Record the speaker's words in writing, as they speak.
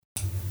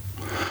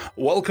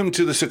Welcome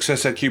to the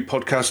Success IQ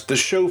podcast, the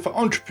show for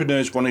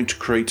entrepreneurs wanting to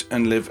create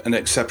and live an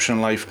exceptional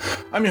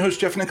life. I'm your host,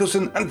 Jeff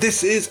Nicholson, and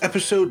this is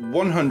episode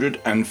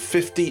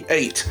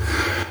 158.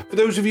 For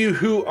those of you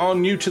who are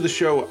new to the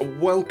show,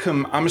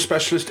 welcome. I'm a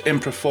specialist in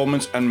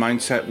performance and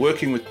mindset,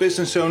 working with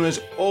business owners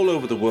all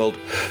over the world,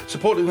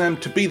 supporting them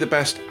to be the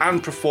best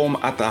and perform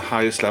at their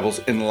highest levels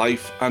in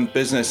life and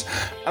business.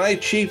 And I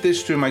achieve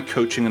this through my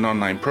coaching and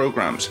online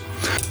programs.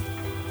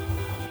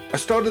 I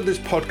started this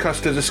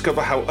podcast to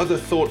discover how other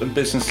thought and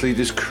business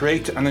leaders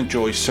create and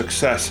enjoy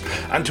success,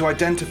 and to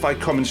identify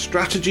common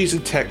strategies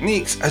and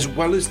techniques, as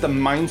well as the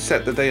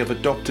mindset that they have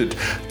adopted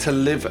to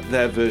live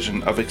their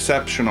version of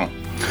exceptional.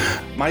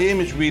 My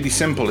aim is really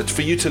simple. It's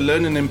for you to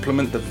learn and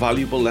implement the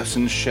valuable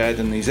lessons shared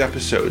in these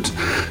episodes.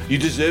 You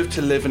deserve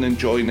to live and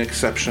enjoy an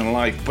exceptional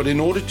life, but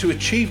in order to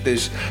achieve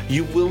this,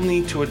 you will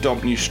need to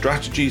adopt new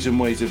strategies and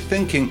ways of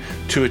thinking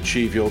to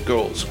achieve your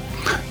goals.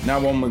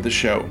 Now on with the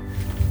show.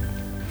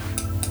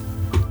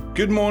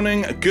 Good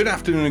morning, good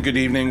afternoon, and good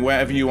evening,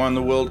 wherever you are in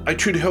the world. I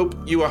truly hope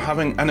you are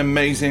having an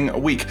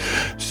amazing week.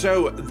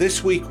 So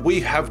this week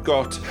we have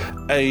got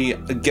a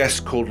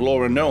guest called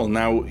Laura Noel.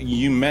 Now,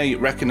 you may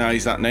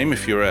recognize that name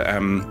if you're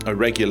a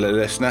regular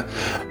listener.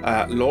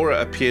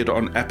 Laura appeared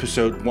on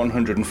episode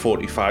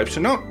 145,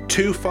 so not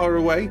too far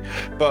away.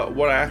 But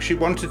what I actually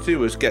wanted to do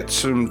was try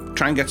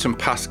and get some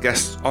past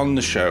guests on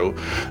the show,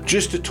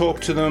 just to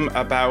talk to them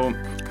about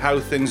how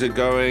things are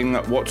going,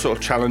 what sort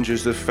of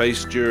challenges they've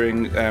faced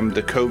during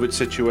the COVID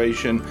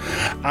situation,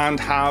 and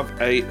have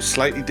a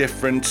slightly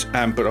different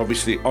but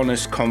obviously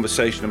honest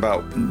conversation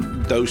about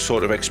those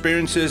sort of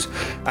experiences,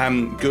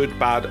 good,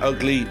 bad,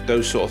 ugly,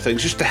 those sort of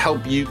things, just to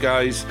help you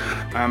guys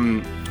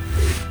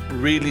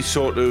really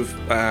sort of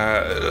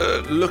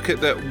look at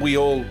that. We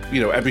all,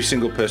 every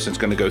single person's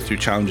going to go through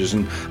challenges,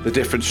 and the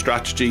different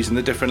strategies and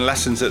the different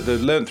lessons that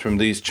they've learned from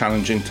these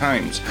challenging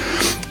times.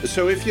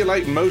 So if you're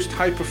like most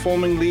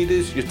high-performing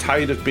leaders, you're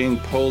tired of being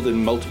pulled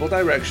in multiple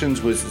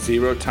directions with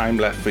zero time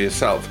left for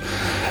yourself.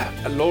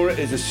 Laura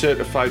is a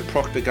certified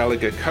Proctor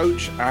Gallagher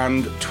coach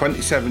and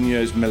 27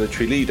 years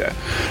military leader.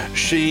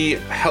 She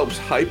helps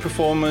high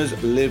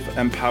performers live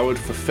empowered,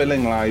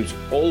 fulfilling lives,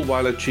 all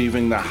while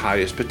achieving their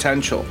highest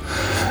potential.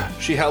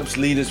 She helps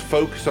leaders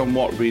focus on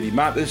what really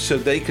matters so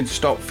they can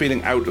stop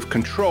feeling out of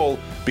control,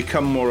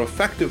 become more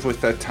effective with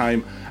their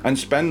time, and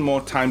spend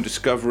more time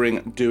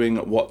discovering doing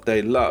what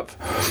they love.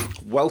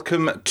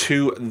 Welcome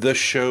to the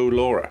show,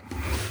 Laura.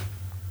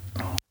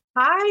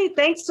 Hi,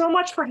 thanks so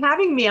much for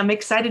having me. I'm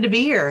excited to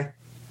be here.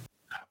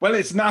 Well,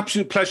 it's an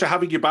absolute pleasure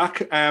having you back.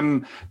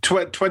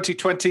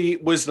 2020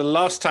 was the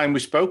last time we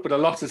spoke, but a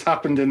lot has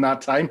happened in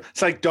that time.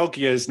 It's like dog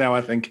years now,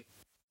 I think.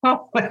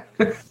 Oh,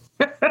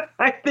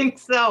 I think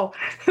so.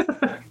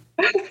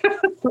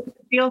 It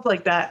feels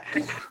like that.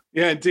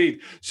 Yeah,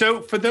 indeed.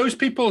 So for those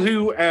people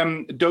who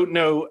don't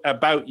know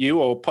about you,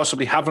 or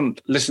possibly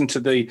haven't listened to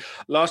the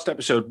last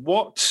episode,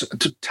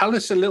 tell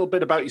us a little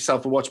bit about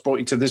yourself and what's brought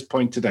you to this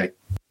point today.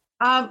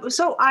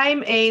 So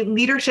I'm a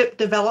leadership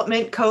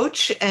development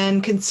coach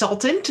and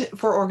consultant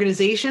for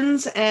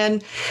organizations,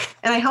 and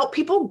I help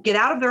people get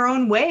out of their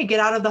own way, get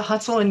out of the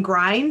hustle and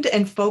grind,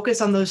 and focus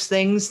on those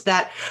things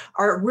that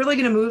are really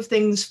going to move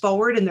things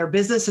forward in their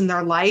business and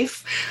their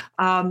life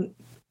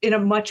in a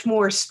much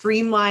more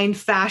streamlined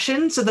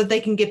fashion, so that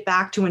they can get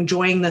back to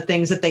enjoying the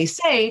things that they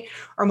say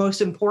are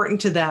most important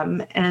to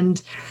them.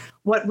 And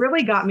what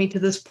really got me to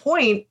this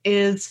point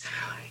is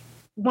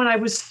when I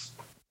was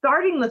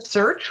starting the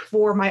search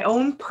for my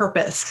own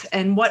purpose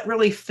and what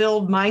really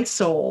filled my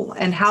soul,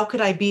 and how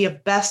could I be a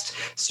best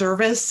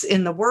service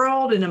in the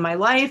world and in my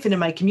life and in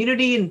my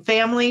community and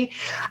family.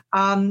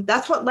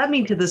 That's what led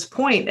me to this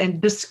point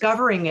and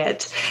discovering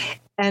it.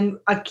 And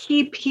a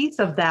key piece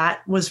of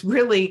that was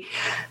really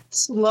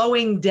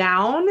slowing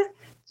down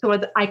so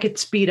that I could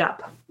speed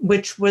up,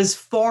 which was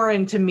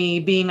foreign to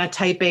me, being a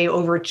type A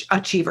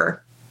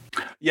overachiever.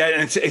 Yeah,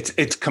 and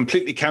it's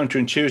completely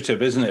counterintuitive,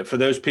 isn't it? For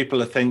those people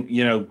that think,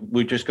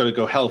 we've just got to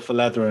go hell for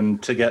leather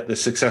and to get the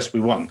success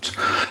we want.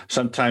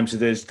 Sometimes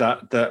it is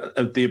that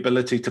the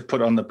ability to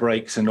put on the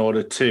brakes in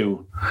order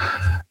to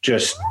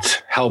just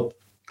help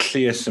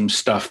clear some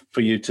stuff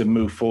for you to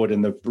move forward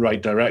in the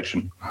right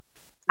direction.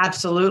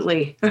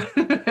 Absolutely.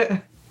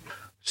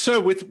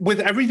 So with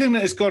everything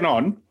that has gone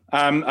on,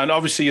 and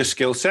obviously your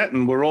skill set,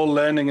 and we're all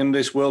learning in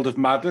this world of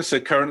madness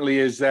that currently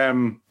is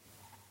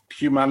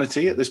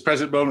humanity at this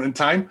present moment in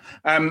time.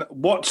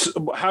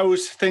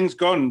 How's things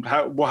gone?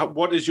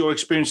 What has your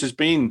experiences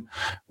been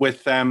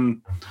with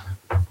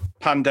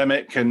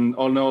pandemic and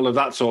all of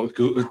that sort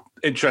of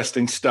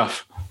interesting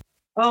stuff?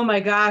 Oh my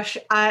gosh.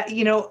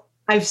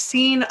 I've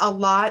seen a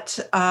lot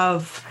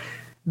of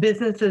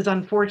businesses,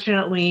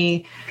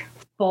 unfortunately,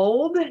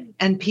 fold,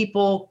 and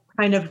people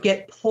kind of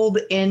get pulled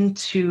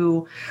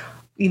into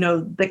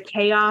the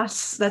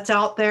chaos that's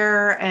out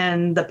there,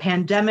 and the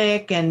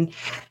pandemic and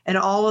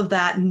all of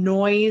that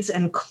noise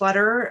and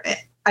clutter.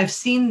 I've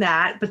seen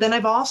that, but then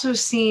I've also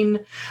seen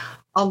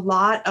a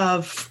lot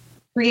of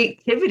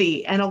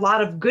creativity and a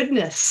lot of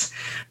goodness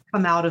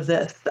come out of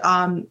this.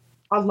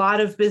 A lot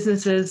of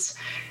businesses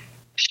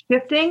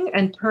shifting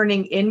and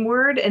turning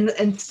inward, and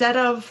instead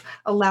of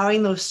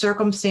allowing those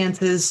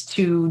circumstances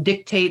to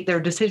dictate their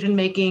decision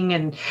making,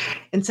 and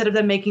instead of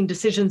them making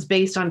decisions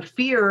based on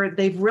fear,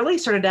 they've really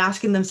started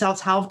asking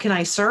themselves, how can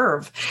I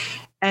serve?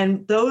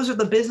 And those are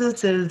the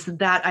businesses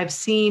that I've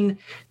seen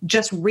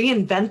just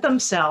reinvent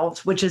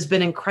themselves, which has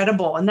been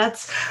incredible. And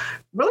that's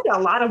really a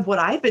lot of what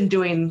I've been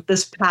doing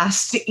this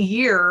past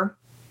year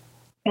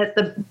at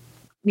the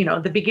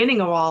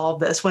beginning of all of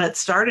this. When it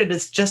started,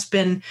 it's just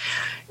been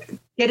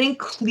getting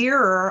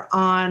clearer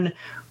on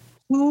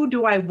who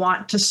do I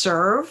want to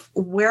serve?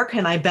 Where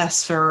can I best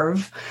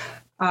serve?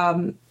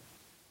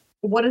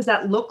 What does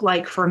that look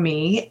like for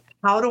me?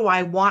 How do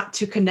I want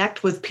to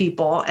connect with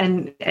people?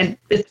 And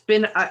it's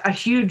been a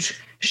huge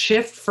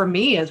shift for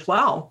me as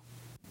well.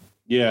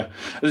 Yeah,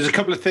 there's a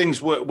couple of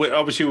things.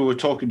 Obviously, we were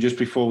talking just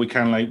before we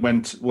kind of like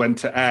went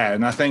to air,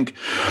 and I think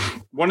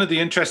one of the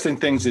interesting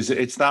things is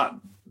it's that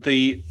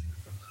the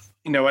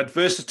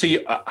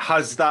adversity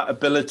has that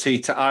ability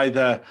to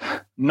either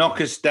knock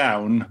us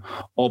down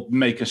or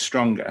make us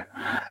stronger,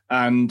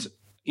 and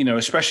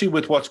especially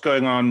with what's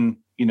going on.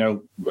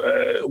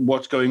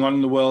 What's going on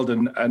in the world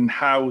and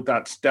how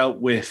that's dealt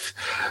with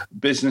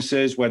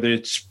businesses, whether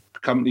it's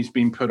companies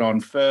being put on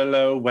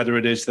furlough, whether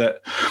it is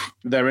that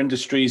their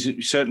industries,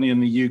 certainly in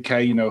the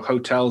UK,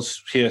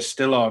 hotels here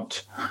still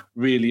aren't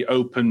really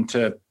open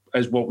to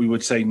as what we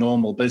would say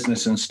normal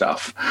business and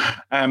stuff.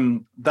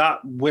 That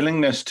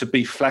willingness to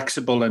be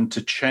flexible and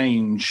to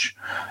change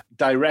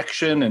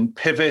direction and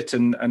pivot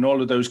and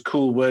all of those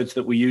cool words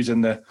that we use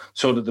in the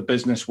sort of the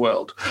business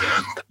world.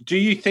 Do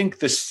you think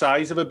the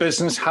size of a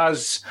business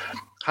has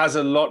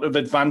a lot of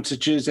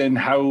advantages in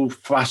how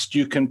fast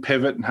you can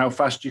pivot and how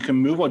fast you can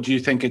move, or do you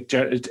think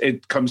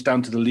it comes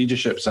down to the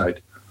leadership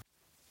side?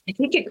 I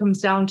think it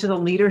comes down to the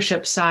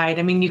leadership side.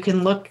 I mean, you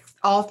can look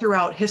all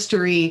throughout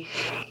history,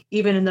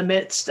 even in the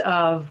midst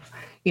of,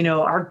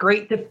 our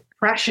Great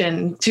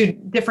Depression, to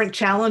different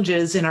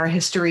challenges in our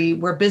history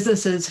where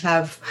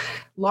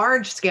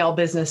large scale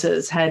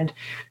businesses had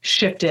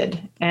shifted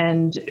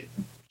and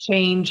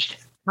changed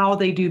how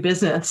they do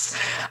business.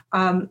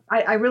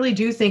 I really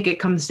do think it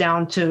comes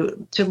down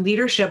to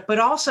leadership, but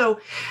also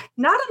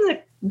not in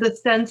the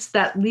sense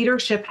that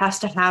leadership has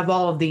to have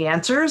all of the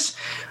answers,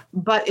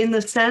 but in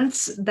the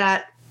sense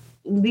that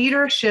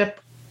leadership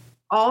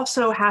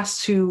also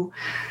has to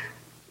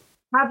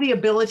have the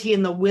ability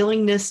and the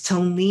willingness to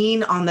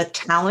lean on the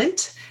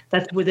talent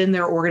that's within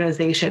their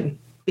organization.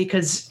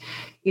 Because,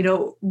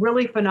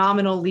 really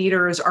phenomenal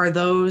leaders are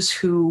those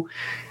who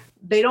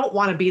they don't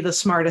want to be the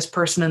smartest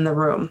person in the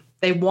room.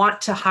 They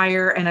want to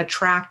hire and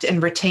attract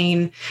and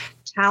retain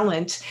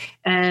talent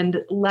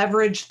and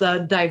leverage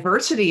the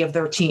diversity of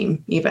their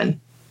team even.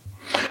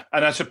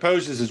 And I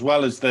suppose as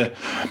well as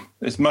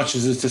as much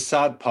as it's a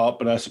sad part,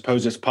 but I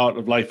suppose it's part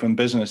of life and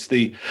business,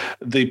 the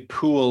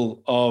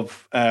pool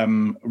of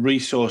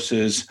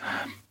resources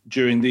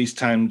during these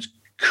times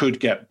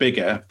could get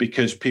bigger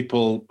because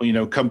people,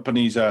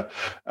 companies are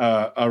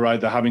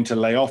either having to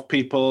lay off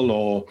people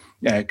or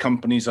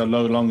companies are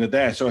no longer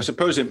there. So I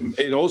suppose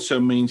it also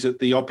means that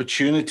the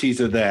opportunities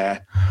are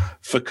there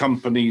for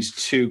companies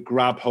to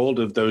grab hold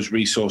of those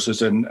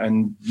resources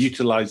and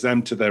utilize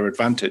them to their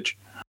advantage.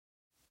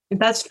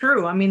 That's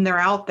true. I mean, they're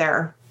out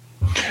there.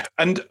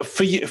 And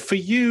for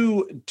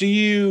you, do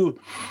you?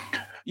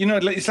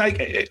 It's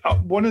like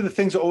one of the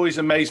things that always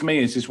amazed me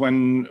is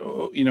when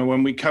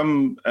we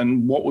come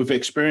and what we've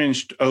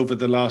experienced over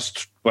the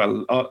last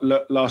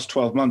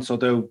 12 months,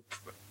 although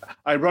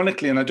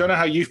ironically, and I don't know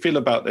how you feel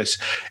about this,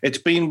 it's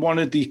been one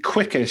of the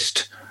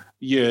quickest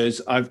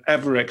years I've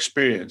ever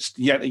experienced,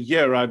 yet a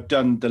year I've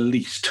done the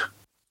least.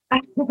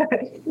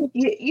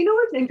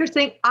 What's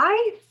interesting?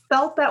 I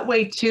felt that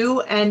way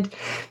too. And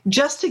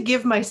just to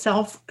give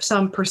myself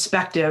some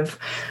perspective,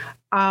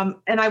 and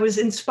I was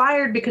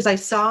inspired because I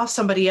saw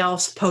somebody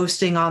else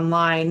posting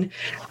online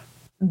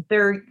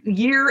their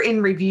year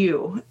in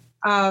review.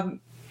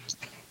 I'm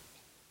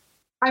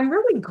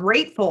really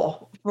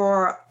grateful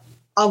for,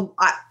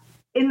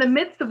 in the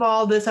midst of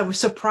all this, I was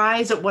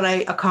surprised at what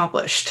I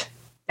accomplished.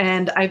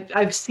 And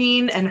I've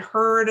seen and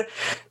heard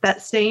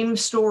that same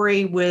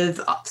story with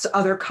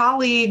other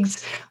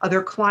colleagues,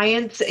 other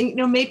clients.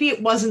 Maybe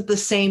it wasn't the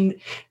same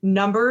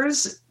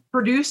numbers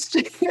produced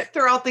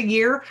throughout the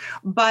year,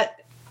 but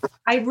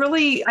I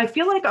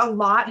feel like a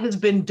lot has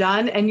been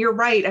done. And you're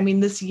right. I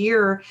mean, this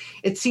year,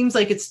 it seems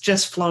like it's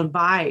just flown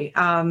by.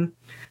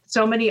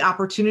 So many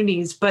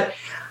opportunities. But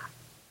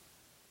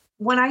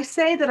when I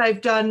say that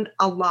I've done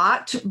a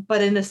lot,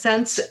 but in a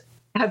sense,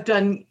 have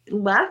done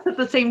less at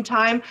the same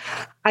time,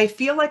 I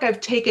feel like I've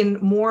taken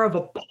more of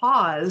a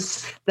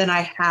pause than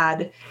I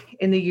had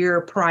in the year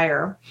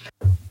prior.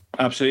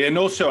 Absolutely. And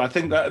also, I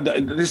think that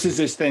this is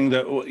this thing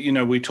that,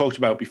 we talked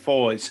about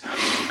before, is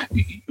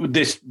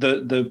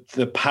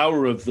the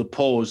power of the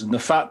pause and the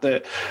fact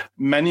that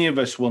many of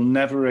us will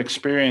never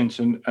experience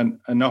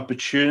an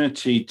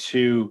opportunity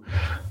to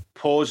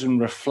pause and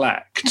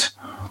reflect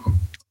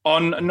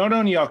on not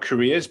only our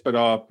careers, but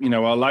our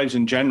lives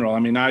in general. I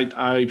mean,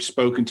 I've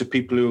spoken to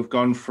people who have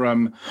gone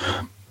from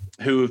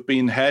who have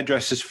been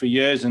hairdressers for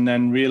years and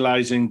then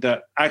realizing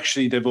that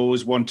actually they've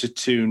always wanted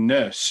to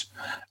nurse,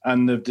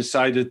 and they've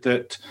decided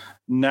that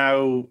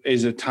now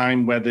is a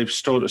time where they've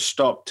sort of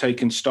stopped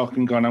taking stock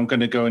and gone, I'm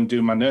going to go and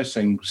do my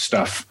nursing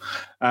stuff.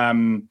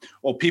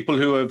 Or people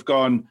who have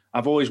gone,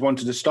 I've always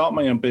wanted to start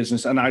my own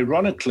business. And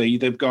ironically,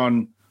 they've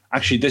gone,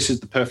 actually, this is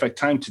the perfect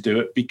time to do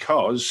it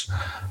because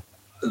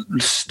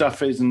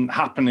stuff isn't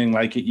happening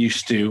like it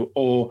used to.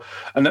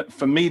 And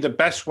for me, the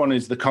best one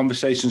is the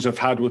conversations I've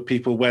had with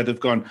people where they've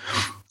gone,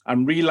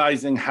 I'm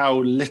realizing how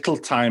little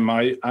time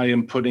I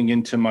am putting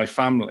into my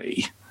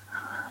family.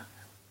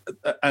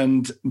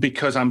 And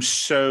because I'm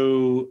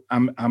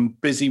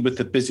busy with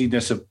the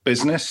busyness of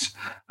business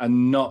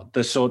and not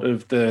the sort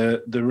of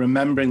the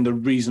remembering the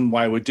reason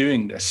why we're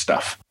doing this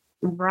stuff.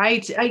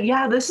 Right.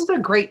 Yeah, this is a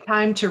great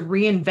time to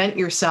reinvent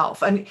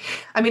yourself. And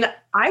I mean,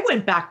 I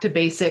went back to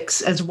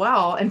basics as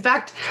well. In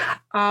fact,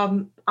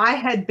 I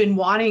had been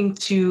wanting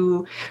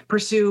to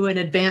pursue an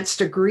advanced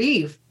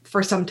degree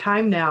for some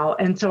time now.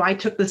 And so I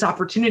took this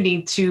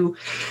opportunity to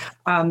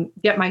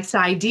get my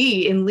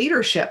PsyD in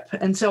leadership.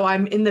 And so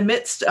I'm in the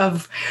midst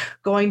of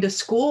going to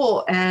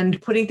school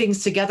and putting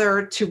things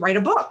together to write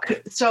a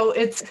book. So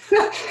it's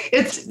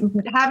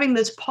having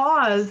this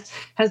pause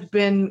has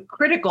been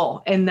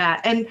critical in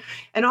that.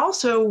 And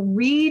also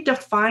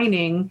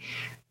redefining,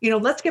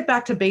 let's get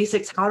back to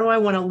basics. How do I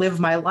want to live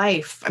my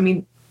life? I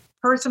mean,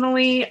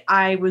 personally,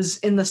 I was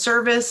in the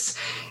service.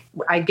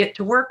 I get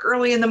to work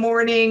early in the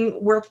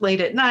morning, work late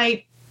at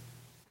night.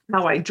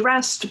 How I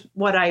dressed,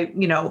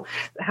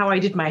 how I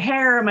did my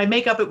hair, my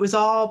makeup, it was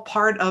all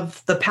part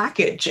of the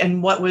package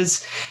and what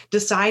was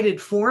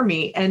decided for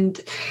me. And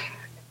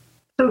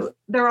so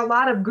there are a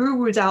lot of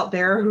gurus out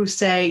there who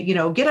say,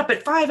 get up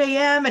at 5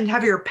 a.m. and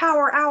have your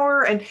power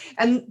hour.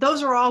 And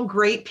those are all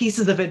great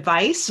pieces of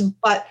advice,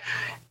 but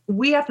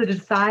we have to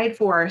decide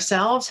for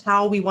ourselves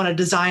how we want to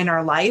design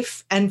our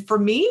life. And for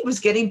me, it was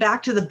getting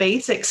back to the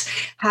basics,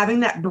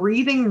 having that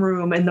breathing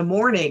room in the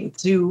morning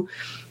to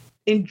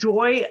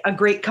enjoy a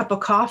great cup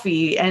of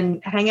coffee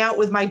and hang out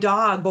with my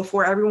dog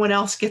before everyone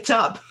else gets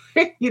up.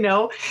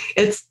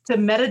 It's to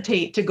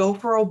meditate, to go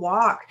for a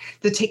walk,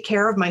 to take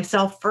care of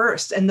myself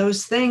first. And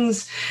those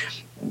things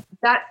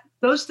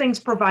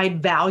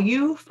provide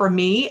value for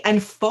me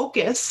and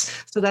focus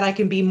so that I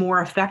can be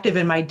more effective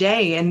in my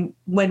day. And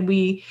when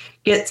we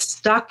get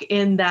stuck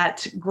in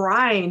that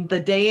grind, the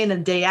day in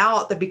and day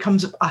out, that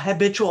becomes a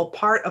habitual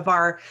part of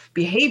our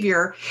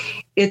behavior,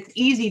 it's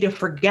easy to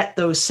forget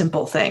those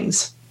simple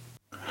things.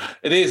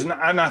 It is, and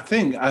I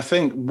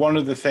think one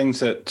of the things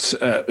that,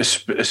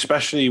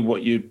 especially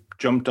what you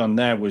jumped on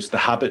there, was the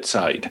habit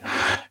side.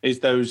 Is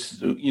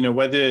those,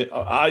 whether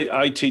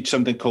I teach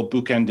something called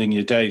bookending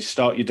your day,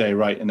 start your day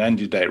right and end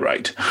your day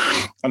right.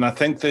 And I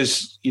think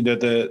there's,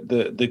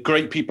 the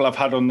great people I've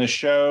had on this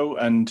show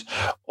and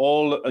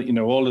all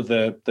of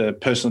the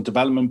personal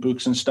development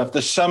books and stuff.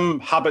 There's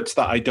some habits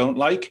that I don't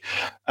like.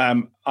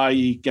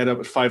 I get up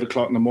at 5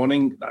 o'clock in the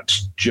morning.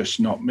 That's just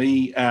not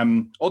me.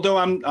 Although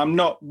I'm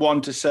not one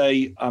to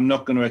say I'm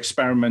not going to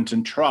experiment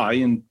and try,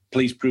 and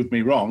please prove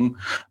me wrong.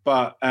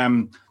 But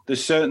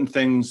there's certain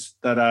things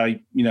that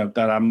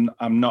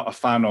I'm not a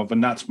fan of,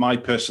 and that's my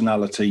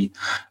personality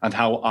and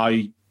how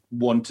I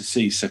want to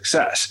see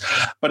success.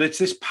 But it's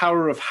this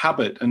power of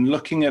habit and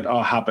looking at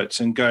our habits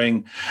and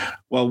going,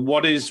 well,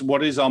 what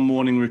is our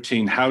morning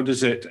routine? How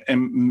does it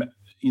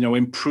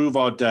improve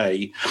our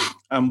day?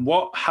 And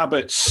what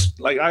habits,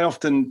 like I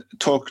often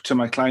talk to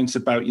my clients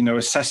about,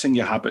 assessing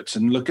your habits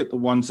and look at the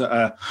ones that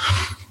are,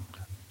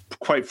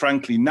 quite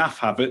frankly, naff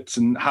habits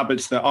and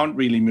habits that aren't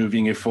really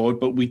moving you forward,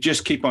 but we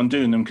just keep on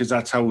doing them because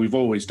that's how we've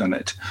always done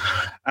it.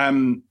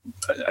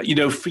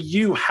 For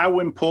you, how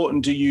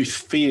important do you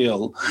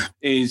feel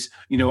is,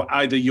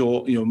 either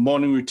your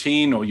morning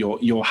routine or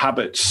your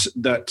habits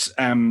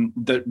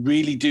that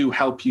really do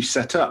help you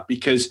set up?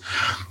 Because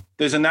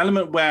there's an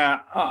element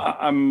where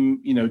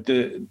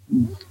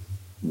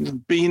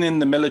being in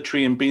the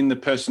military and being the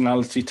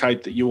personality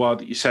type that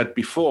you said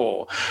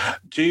before,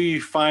 do you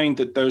find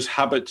that those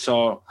habits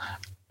are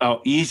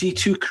easy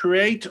to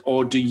create,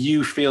 or do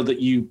you feel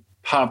that you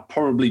have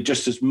probably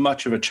just as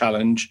much of a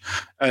challenge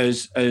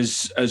as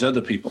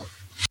other people?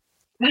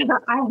 I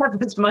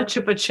have as much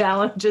of a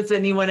challenge as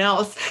anyone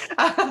else.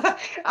 The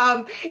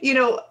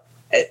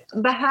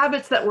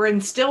habits that were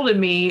instilled in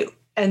me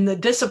and the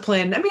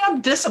discipline, I'm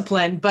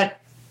disciplined, but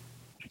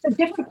it's a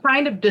different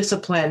kind of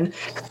discipline.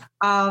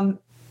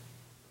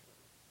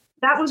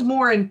 That was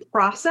more in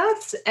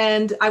process,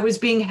 and I was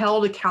being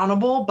held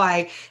accountable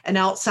by an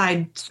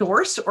outside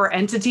source or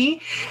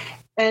entity.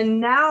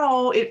 And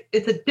now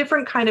it's a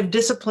different kind of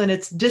discipline.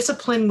 It's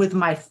discipline with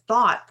my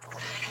thoughts.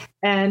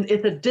 And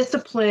it's a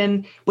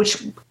discipline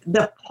which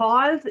the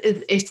pause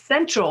is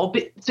essential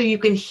so you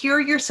can hear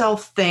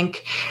yourself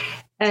think.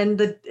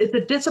 And it's a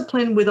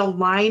discipline with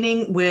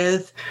aligning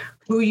with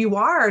who you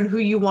are and who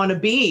you want to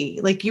be.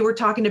 Like you were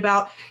talking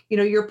about,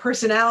 your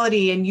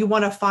personality, and you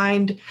want to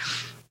find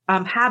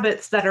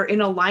habits that are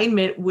in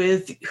alignment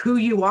with who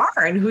you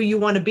are and who you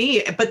want to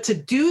be. But to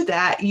do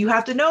that, you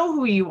have to know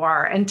who you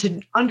are. And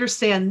to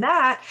understand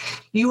that,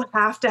 you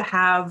have to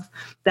have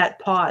that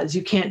pause.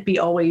 You can't be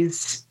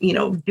always,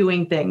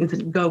 doing things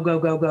and go, go,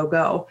 go, go,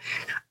 go.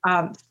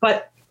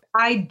 But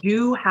I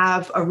do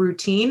have a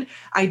routine.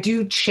 I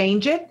do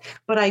change it,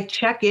 but I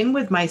check in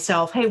with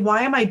myself. Hey,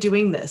 why am I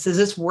doing this? Is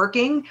this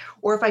working?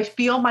 Or if I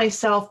feel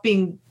myself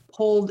being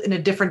pulled in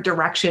a different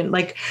direction,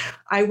 like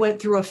I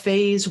went through a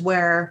phase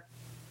where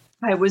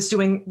I was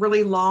doing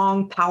really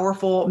long,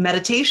 powerful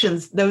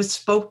meditations. Those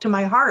spoke to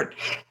my heart.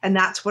 And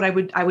that's what I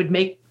would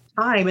make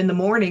time in the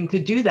morning to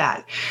do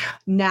that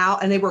now.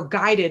 And they were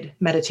guided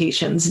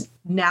meditations.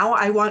 Now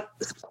I want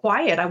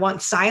quiet. I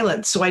want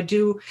silence. So I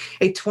do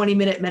a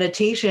 20-minute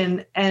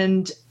meditation,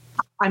 and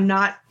I'm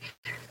not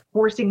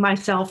forcing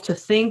myself to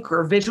think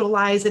or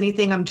visualize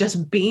anything. I'm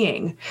just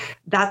being.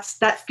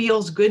 That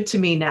feels good to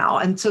me now.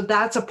 And so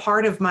that's a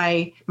part of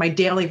my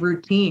daily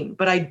routine.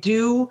 But I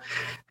do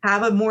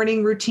have a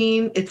morning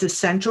routine. It's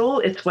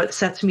essential. It's what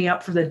sets me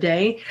up for the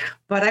day.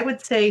 But I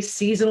would say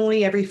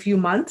seasonally, every few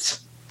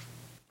months,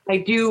 I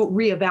do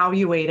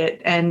reevaluate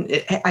it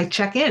and I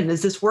check in.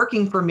 Is this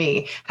working for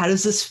me? How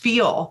does this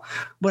feel?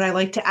 Would I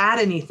like to add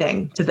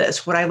anything to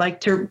this? Would I like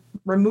to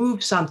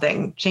remove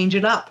something, change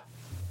it up?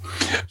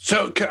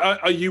 So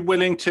are you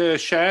willing to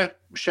share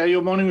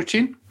your morning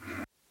routine?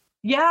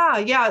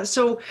 Yeah.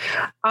 So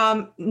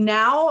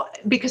now,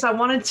 because I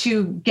wanted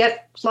to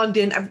get plugged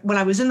in, when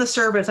I was in the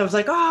service, I was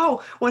like,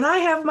 oh, when I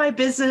have my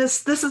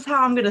business, this is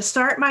how I'm going to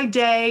start my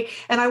day.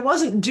 And I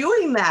wasn't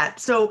doing that.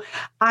 So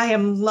I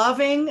am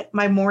loving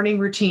my morning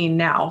routine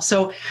now.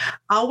 So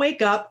I'll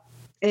wake up.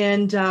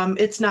 And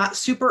it's not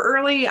super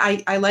early.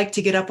 I like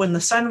to get up when the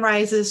sun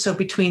rises. So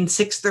between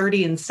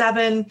 6:30 and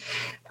 7,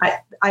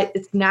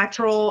 it's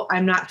natural.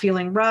 I'm not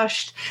feeling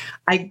rushed.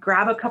 I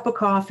grab a cup of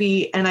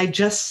coffee and I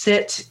just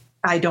sit.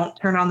 I don't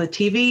turn on the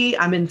TV.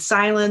 I'm in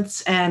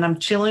silence and I'm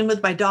chilling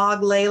with my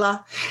dog,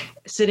 Layla,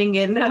 sitting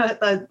in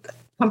a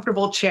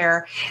comfortable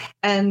chair.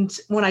 And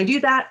when I do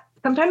that,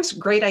 sometimes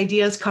great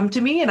ideas come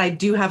to me, and I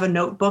do have a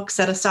notebook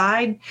set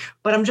aside,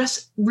 but I'm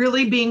just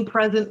really being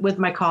present with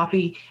my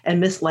coffee and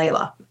Miss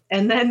Layla.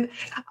 And then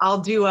I'll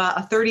do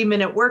a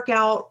 30-minute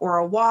workout or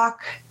a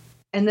walk,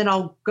 and then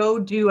I'll go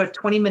do a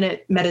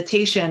 20-minute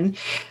meditation,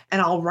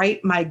 and I'll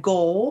write my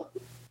goal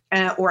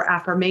or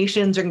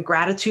affirmations and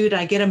gratitude.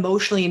 I get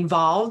emotionally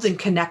involved and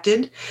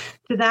connected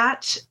to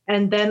that.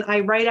 And then I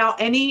write out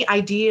any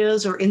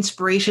ideas or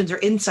inspirations or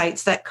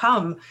insights that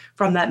come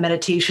from that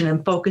meditation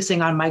and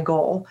focusing on my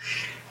goal.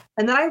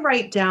 And then I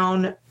write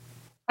down,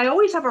 I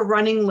always have a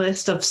running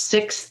list of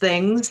 6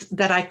 things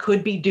that I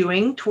could be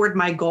doing toward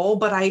my goal,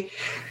 but I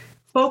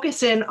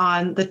focus in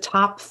on the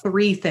top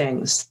 3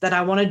 things that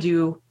I want to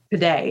do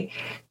today.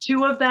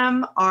 2 of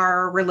them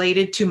are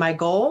related to my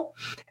goal.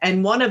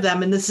 And one of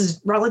them, and this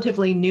is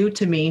relatively new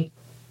to me,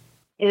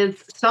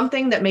 is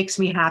something that makes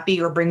me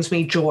happy or brings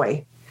me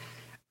joy.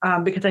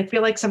 Because I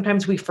feel like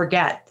sometimes we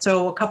forget.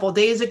 So a couple of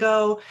days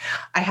ago,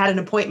 I had an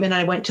appointment.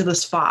 I went to the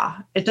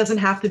spa. It doesn't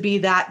have to be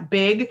that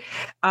big.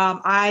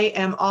 I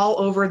am all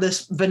over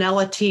this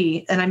vanilla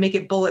tea, and I make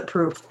it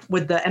bulletproof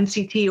with the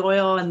MCT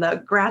oil and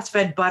the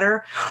grass-fed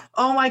butter.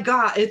 Oh my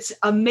God, it's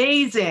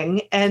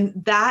amazing. And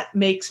that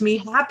makes me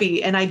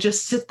happy. And I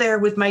just sit there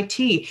with my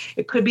tea.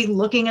 It could be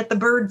looking at the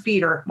bird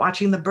feeder,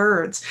 watching the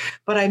birds,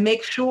 but I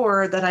make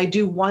sure that I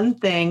do one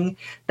thing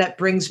that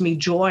brings me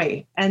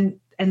joy.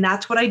 And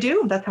that's what I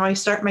do. That's how I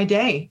start my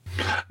day.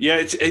 Yeah,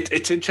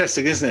 it's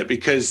interesting, isn't it?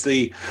 Because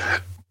the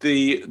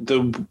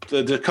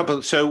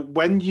couple. So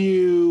when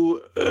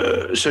you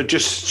so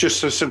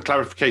just for some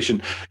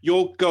clarification,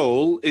 your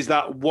goal is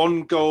that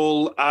one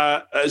goal,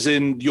 as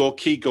in your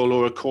key goal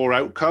or a core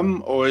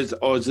outcome, or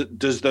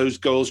does those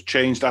goals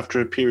change after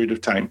a period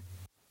of time?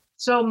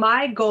 So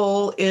my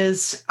goal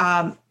is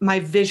my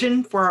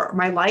vision for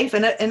my life,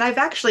 and I've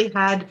actually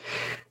had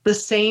the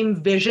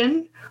same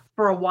vision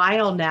for a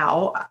while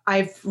now.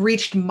 I've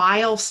reached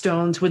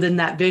milestones within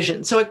that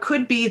vision. So it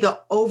could be the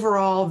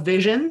overall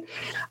vision,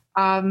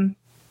 or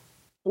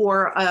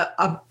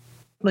a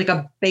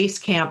base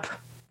camp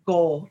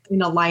goal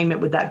in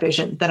alignment with that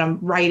vision that I'm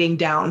writing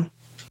down.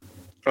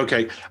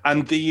 Okay.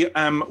 And the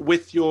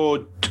with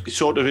your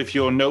sort of, if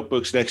your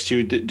notebook's next to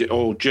you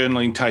or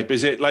journaling type,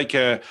 is it like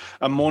a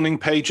morning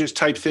pages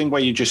type thing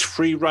where you just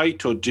free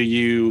write, or do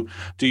you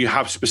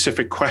have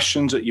specific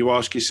questions that you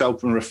ask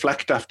yourself and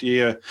reflect after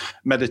your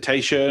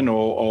meditation,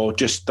 or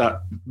just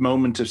that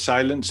moment of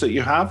silence that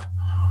you have?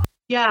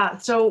 Yeah.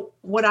 So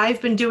what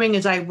I've been doing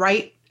is I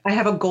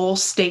have a goal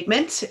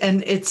statement,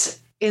 and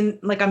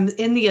I'm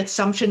in the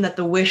assumption that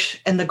the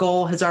wish and the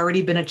goal has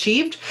already been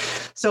achieved.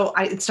 So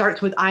it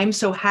starts with, I'm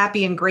so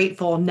happy and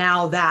grateful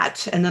now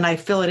that, and then I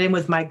fill it in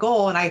with my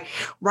goal, and I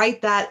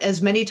write that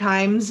as many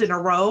times in a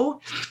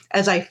row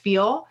as I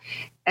feel.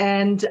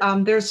 And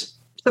there's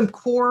some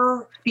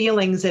core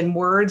feelings and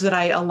words that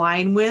I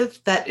align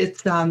with, that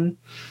it's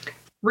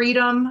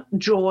freedom,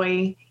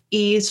 joy,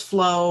 ease,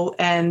 flow,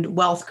 and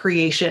wealth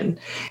creation.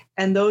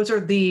 And those are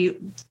the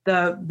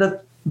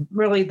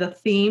really the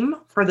theme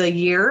for the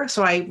year.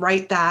 So I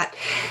write that.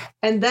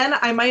 And then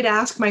I might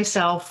ask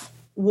myself,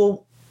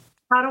 well,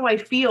 how do I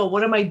feel?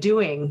 What am I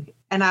doing?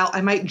 And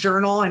I might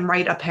journal and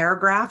write a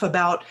paragraph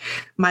about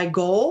my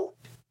goal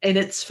in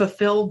its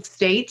fulfilled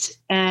state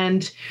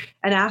and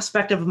an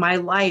aspect of my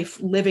life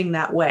living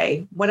that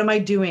way. What am I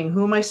doing?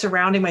 Who am I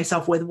surrounding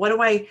myself with? What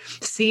do I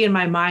see in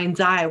my mind's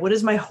eye? What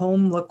does my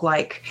home look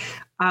like?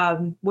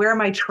 Where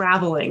am I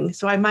traveling?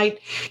 So I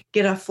might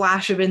get a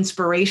flash of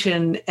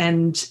inspiration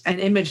and an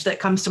image that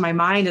comes to my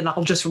mind, and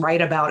I'll just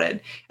write about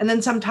it. And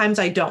then sometimes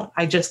I don't.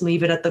 I just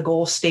leave it at the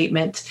goal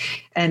statement.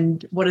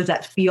 And what does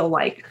that feel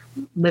like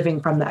living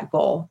from that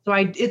goal? So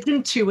it's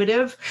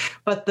intuitive,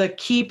 but the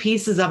key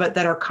pieces of it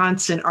that are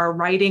constant are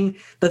writing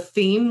the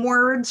theme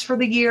words for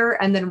the year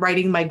and then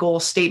writing my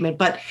goal statement,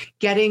 but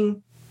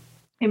getting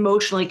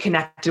emotionally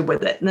connected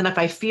with it. And then if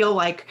I feel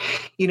like,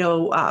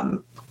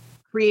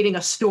 creating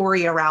a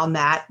story around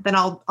that, then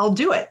I'll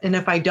do it. And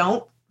if I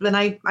don't, then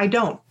I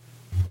don't.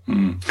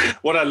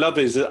 What I love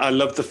is I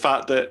love the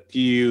fact that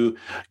you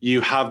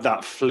have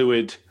that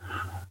fluid,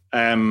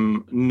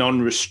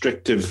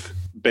 non-restrictive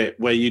bit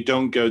where you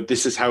don't go,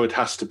 this is how it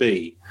has to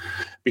be.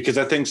 Because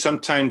I think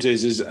sometimes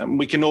and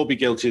we can all be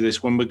guilty of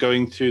this when we're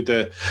going through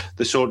the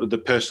sort of the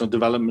personal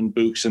development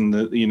books and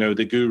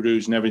the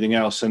gurus and everything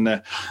else. And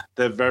they're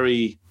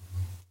very,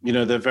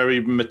 they're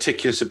very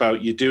meticulous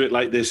about you do it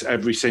like this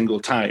every single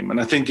time. And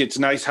I think it's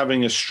nice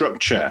having a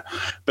structure,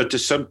 but to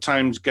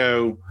sometimes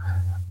go,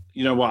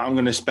 you know what, I'm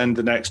going to spend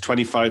the next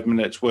 25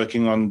 minutes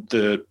working on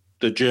the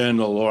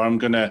journal, or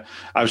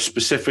I've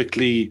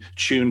specifically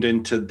tuned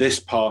into this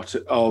part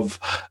of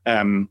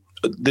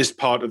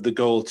the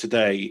goal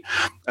today.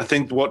 I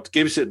think what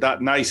gives it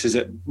that nice is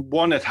that,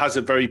 one, it has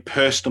a very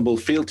personable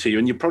feel to you,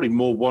 and you're probably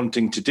more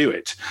wanting to do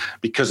it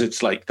because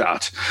it's like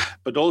that.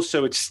 But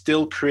also it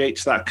still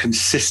creates that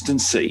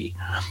consistency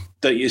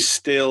that you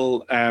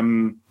still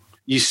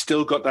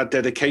got that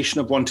dedication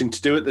of wanting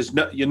to do it.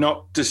 You're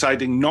not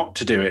deciding not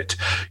to do it.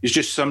 It's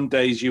just some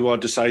days you are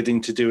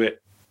deciding to do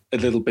it a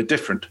little bit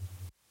different.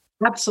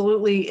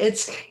 Absolutely.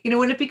 It's,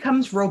 when it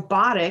becomes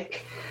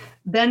robotic,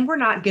 then we're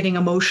not getting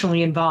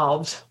emotionally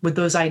involved with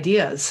those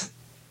ideas.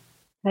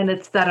 And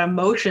it's that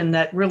emotion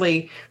that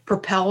really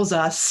propels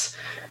us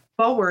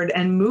forward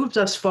and moves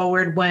us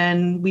forward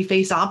when we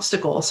face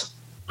obstacles.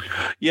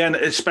 Yeah, and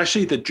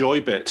especially the joy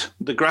bit,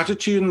 the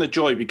gratitude and the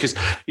joy, because,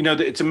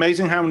 it's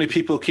amazing how many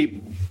people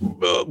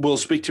will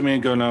speak to me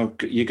and go, no,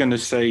 you're going to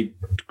say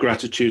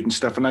gratitude and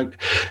stuff. And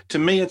to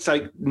me, it's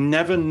like,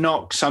 never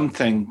knock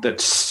something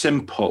that's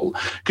simple,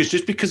 because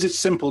just because it's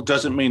simple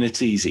doesn't mean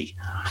it's easy.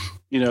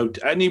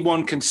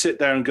 Anyone can sit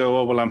there and go,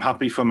 oh, well, I'm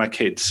happy for my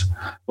kids.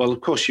 Well,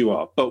 of course you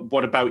are. But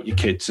what about your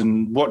kids,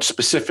 and what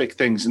specific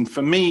things? And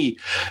for me,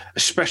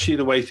 especially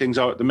the way things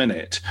are at the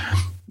minute,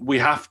 we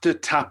have to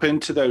tap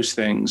into those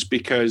things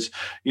because,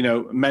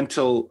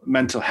 mental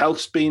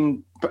health's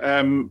been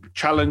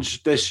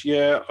challenged this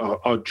year.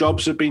 Our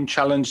jobs have been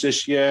challenged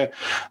this year.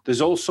 There's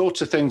all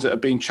sorts of things that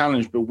have been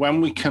challenged. But when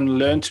we can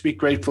learn to be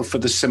grateful for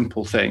the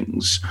simple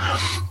things,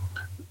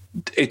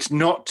 it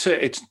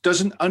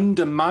doesn't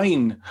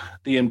undermine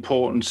the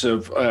importance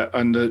of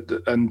and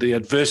the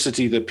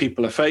adversity that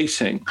people are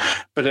facing,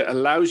 but it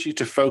allows you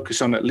to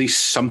focus on at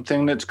least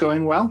something that's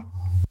going well.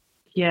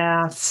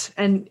 Yes.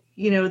 And,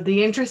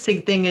 the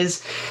interesting thing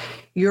is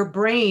your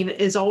brain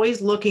is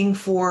always looking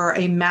for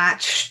a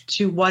match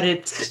to what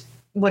it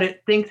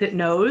thinks it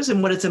knows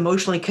and what it's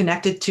emotionally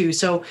connected to.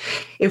 So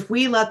if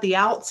we let the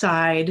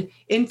outside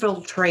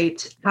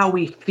infiltrate how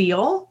we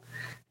feel,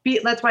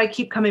 that's why I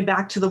keep coming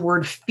back to the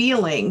word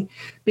feeling,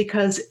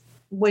 because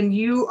when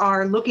you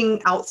are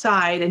looking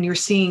outside and you're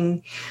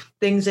seeing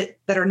things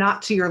that are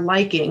not to your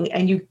liking,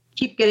 and you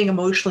keep getting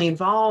emotionally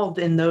involved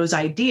in those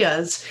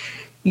ideas,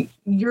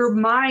 your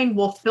mind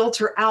will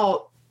filter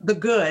out the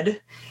good,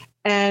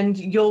 and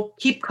you'll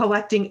keep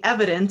collecting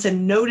evidence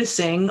and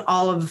noticing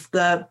all of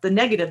the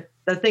negative,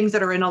 the things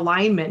that are in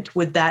alignment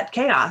with that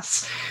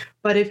chaos.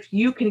 But if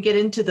you can get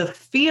into the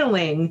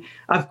feeling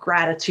of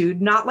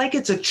gratitude, not like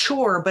it's a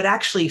chore, but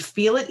actually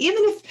feel it,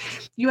 even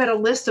if you had a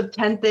list of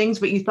 10 things,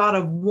 but you thought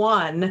of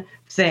one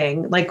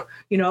thing, like,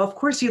 of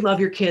course you love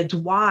your kids.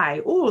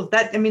 Why? Oh,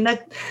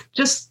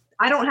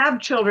 I don't have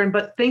children,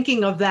 but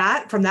thinking of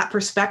that from that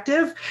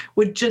perspective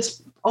would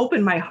just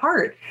open my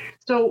heart.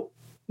 So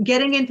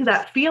getting into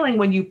that feeling,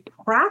 when you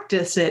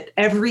practice it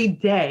every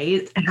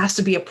day, it has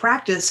to be a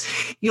practice,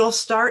 you'll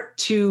start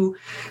to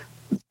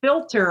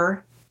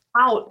filter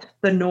out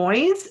the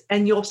noise,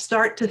 and you'll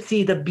start to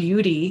see the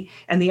beauty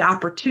and the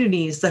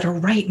opportunities that are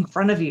right in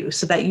front of you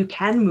so that you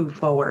can move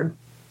forward.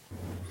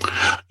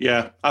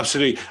 Yeah,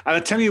 absolutely. And I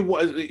tell you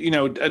what,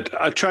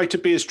 I try to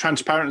be as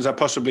transparent as I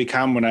possibly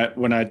can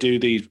when I do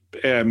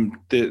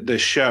the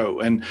show.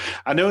 And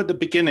I know at the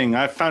beginning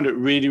I found it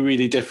really,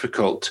 really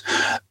difficult,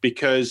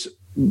 because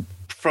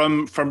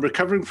from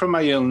recovering from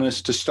my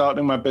illness to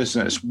starting my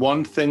business,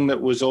 one thing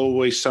that was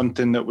always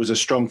something that was a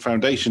strong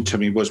foundation to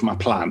me was my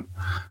plan,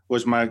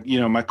 was my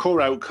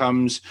core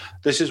outcomes.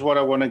 This is what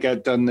I want to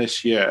get done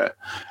this year.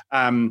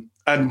 And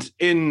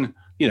in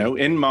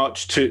in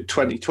March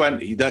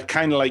 2020, that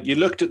kind of like you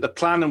looked at the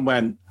plan and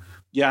went,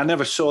 yeah, I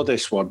never saw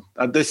this one.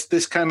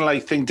 This kind of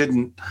like thing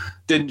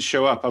didn't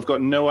show up. I've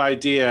got no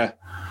idea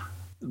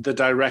the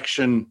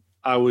direction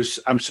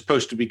I'm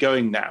supposed to be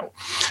going now.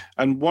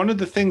 And one of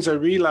the things I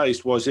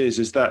realized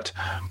is that,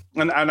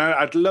 and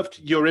I'd love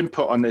your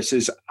input on this,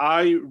 is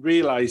I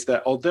realized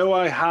that although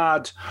I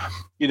had,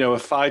 a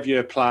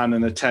 5-year plan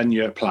and a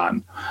 10-year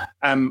plan,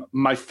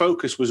 my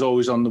focus was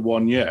always on the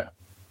 1 year.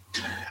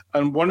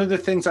 And one of the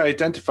things I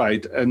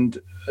identified, and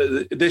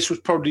this was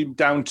probably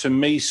down to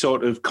me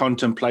sort of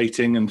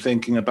contemplating and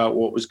thinking about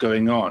what was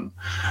going on,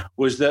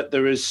 was that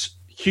there is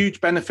huge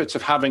benefits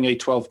of having a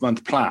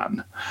 12-month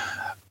plan.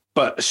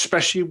 But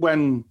especially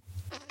when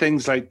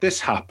things like this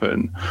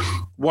happen,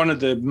 one of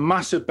the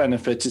massive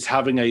benefits is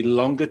having a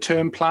longer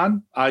term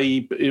plan,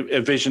 i.e. a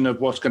vision of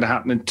what's going to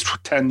happen in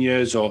 10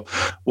 years or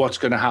what's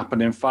going to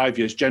happen in 5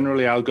 years.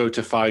 Generally, I'll go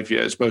to 5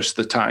 years most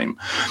of the time.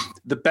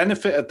 The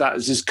benefit of that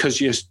is because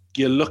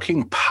you're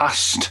looking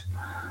past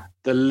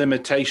the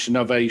limitation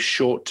of a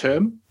short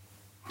term.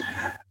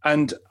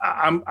 And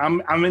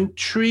I'm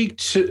intrigued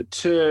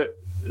to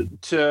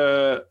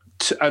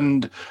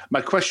and my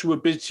question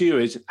would be to you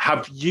is,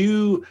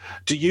 do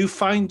you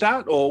find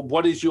that, or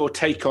what is your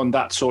take on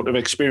that sort of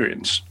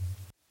experience?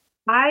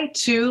 I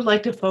too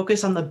like to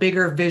focus on the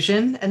bigger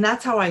vision, and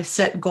that's how I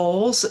set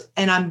goals,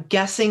 and I'm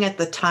guessing at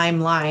the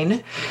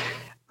timeline.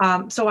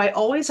 So I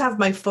always have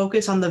my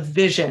focus on the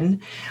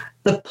vision.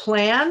 The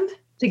plan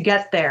to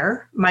get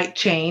there might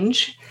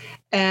change,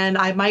 and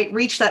I might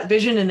reach that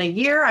vision in a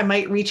year, I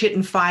might reach it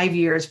in 5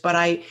 years, but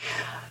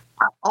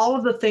all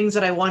of the things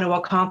that I want to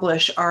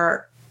accomplish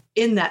are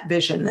in that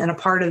vision and a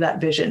part of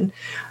that vision.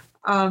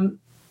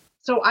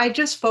 So I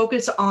just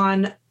focus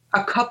on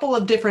a couple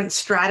of different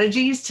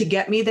strategies to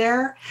get me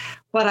there,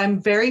 but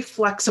I'm very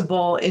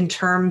flexible in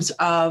terms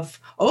of,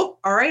 all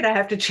right,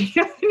 I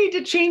need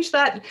to change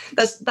that.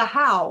 That's the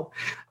how.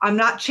 I'm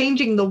not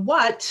changing the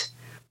what.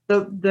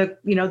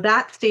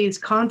 That stays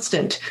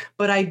constant,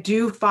 but I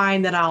do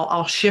find that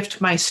I'll shift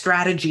my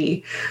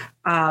strategy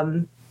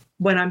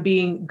when I'm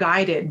being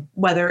guided,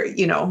 whether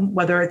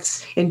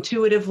it's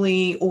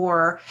intuitively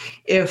or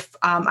if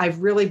I've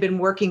really been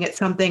working at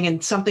something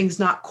and something's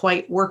not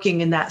quite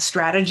working in that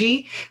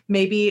strategy.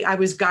 Maybe I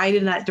was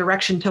guided in that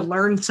direction to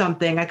learn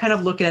something. I kind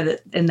of look at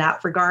it in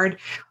that regard.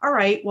 All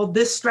right, well,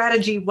 this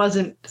strategy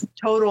wasn't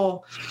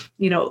total,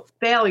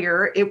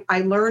 failure.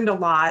 I learned a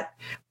lot,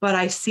 but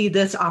I see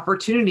this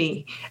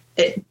opportunity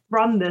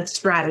from this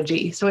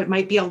strategy. So it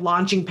might be a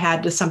launching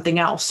pad to something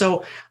else.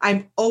 So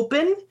I'm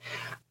open.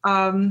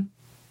 And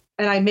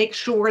I make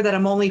sure that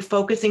I'm only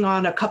focusing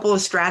on a couple of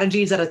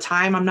strategies at a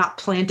time. I'm not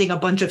planting a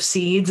bunch of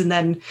seeds and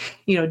then,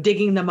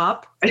 digging them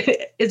up.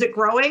 Is it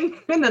growing?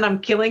 And then you're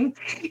killing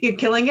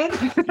it.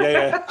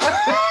 Yeah.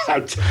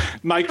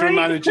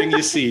 Micromanaging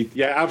your seed.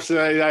 Yeah,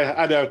 absolutely.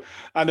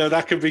 I know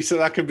that could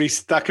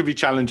be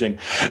challenging.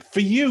 For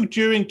you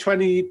during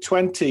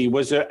 2020,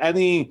 was there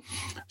any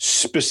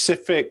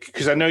specific,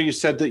 because I know you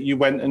said that you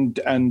went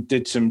and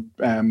did some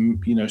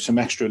some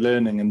extra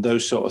learning and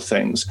those sort of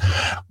things.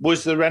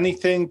 Was there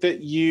anything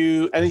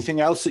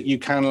else that you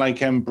kind of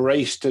like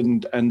embraced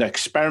and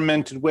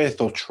experimented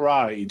with or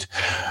tried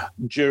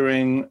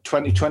during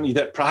 2020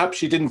 that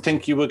perhaps you didn't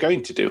think you were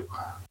going to do?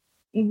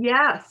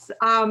 Yes.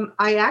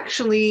 I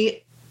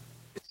actually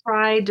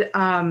tried,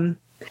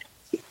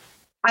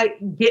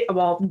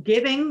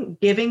 giving.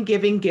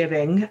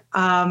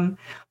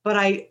 But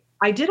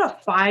I did a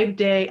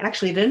 5-day,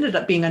 actually it ended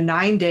up being a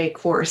 9-day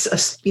course,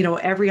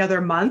 every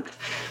other month,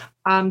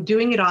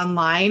 doing it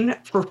online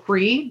for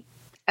free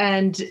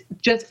and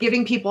just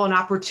giving people an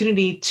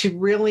opportunity to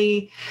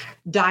really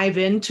dive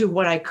into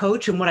what I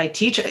coach and what I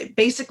teach. I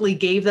basically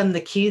gave them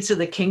the keys to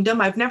the kingdom.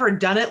 I've never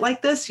done it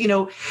like this.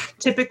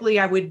 Typically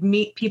I would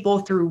meet people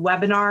through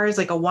webinars,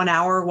 like a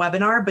 1-hour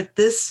webinar, but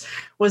this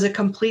was a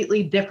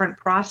completely different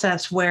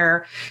process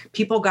where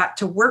people got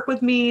to work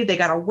with me. They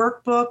got a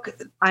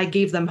workbook. I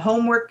gave them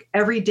homework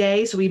every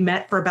day. So we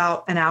met for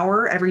about an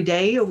hour every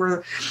day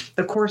over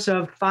the course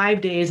of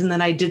 5 days. And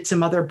then I did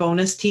some other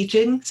bonus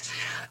teachings.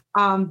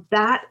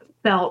 That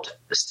felt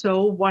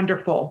so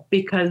wonderful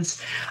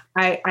because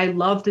I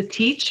love to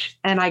teach,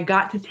 and I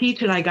got to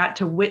teach and I got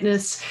to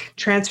witness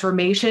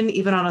transformation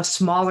even on a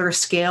smaller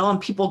scale, and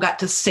people got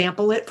to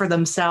sample it for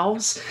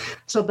themselves.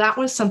 So that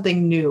was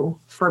something new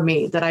for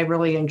me that I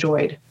really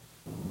enjoyed.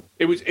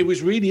 It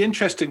was really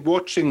interesting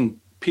watching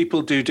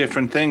people do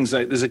different things.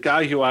 Like there's a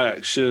guy who I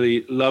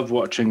actually love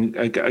watching,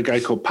 a guy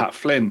called Pat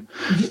Flynn,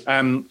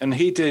 and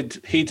he did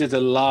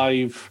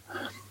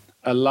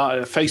a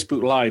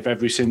Facebook Live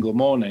every single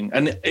morning.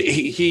 And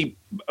he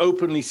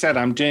openly said,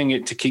 I'm doing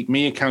it to keep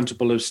me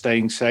accountable of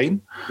staying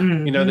sane.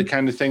 Mm-hmm. The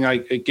kind of thing,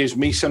 it gives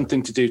me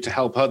something to do to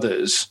help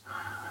others.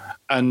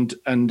 And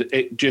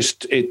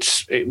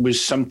it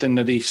was something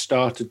that he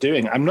started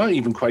doing. I'm not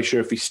even quite sure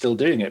if he's still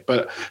doing it,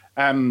 but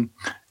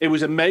it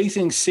was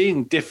amazing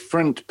seeing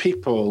different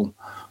people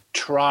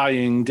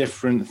trying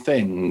different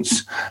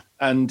things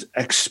and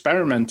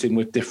experimenting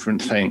with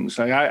different things.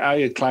 Like I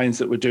had clients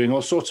that were doing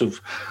all sorts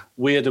of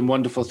weird and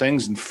wonderful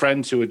things, and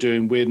friends who were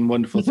doing weird and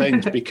wonderful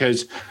things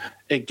because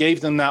it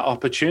gave them that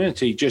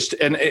opportunity.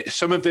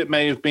 Some of it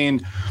may have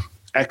been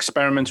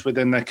experiments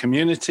within their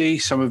community.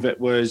 Some of it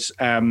was,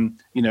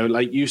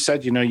 like you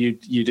said,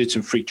 you did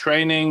some free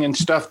training and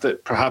stuff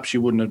that perhaps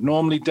you wouldn't have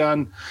normally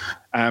done.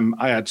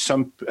 I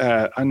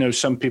know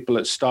some people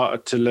that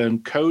started to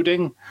learn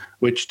coding,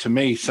 which to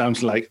me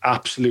sounds like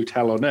absolute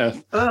hell on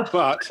earth.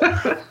 But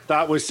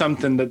that was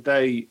something that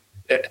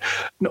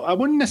I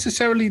wouldn't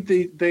necessarily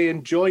they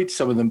enjoyed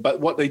some of them, but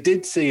what they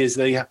did see is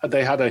they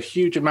had a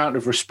huge amount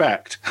of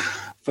respect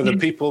for the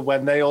people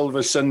when they all of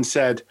a sudden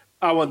said,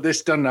 I want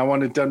this done. I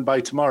want it done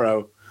by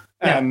tomorrow.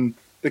 And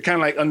they kind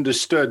of like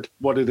understood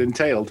what it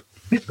entailed.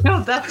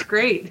 No, that's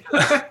great.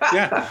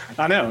 Yeah,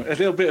 I know. A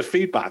little bit of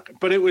feedback.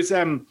 But it was,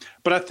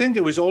 but I think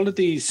it was all of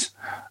these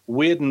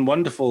weird and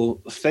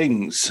wonderful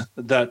things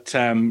that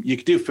you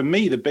could do. For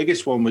me, the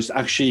biggest one was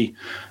actually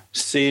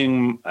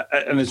seeing,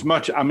 and as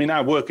much, I mean,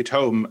 I work at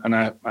home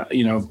and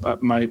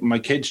my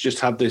kids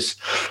just have this,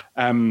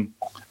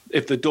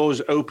 if the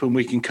door's open,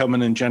 we can come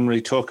in and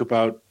generally talk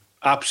about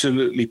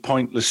absolutely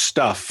pointless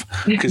stuff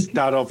because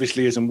that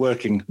obviously isn't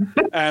working.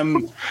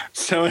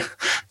 So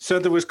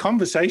there was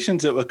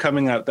conversations that were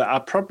coming out that I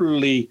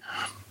probably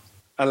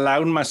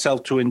allowed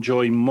myself to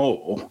enjoy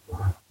more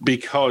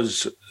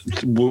because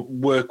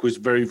work was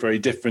very, very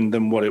different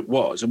than what it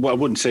was. Well, I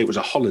wouldn't say it was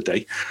a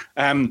holiday,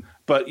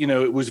 but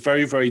it was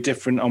very, very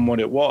different on what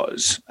it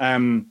was.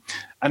 And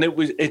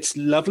it's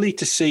lovely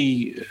to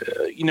see,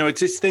 it's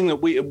this thing that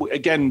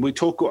we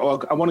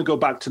talk, I want to go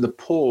back to the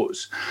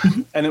pause.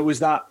 And it was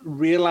that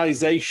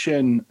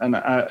realization, and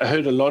I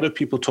heard a lot of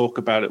people talk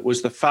about it,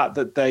 was the fact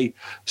that they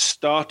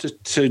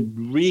started to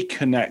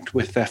reconnect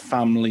with their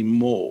family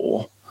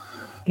more.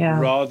 Yeah.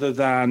 Rather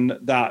than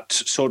that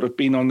sort of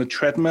being on the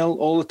treadmill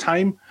all the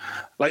time.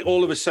 Like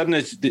all of a sudden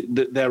it's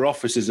their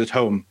office is at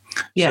home.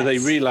 Yes. So they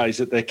realize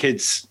that their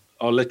kids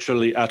are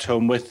literally at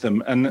home with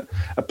them. And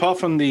apart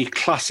from the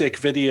classic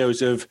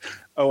videos of,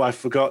 I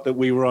forgot that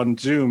we were on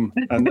Zoom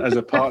and as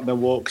a partner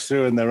walks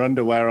through in their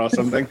underwear or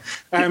something,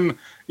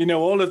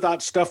 all of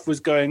that stuff was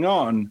going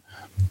on.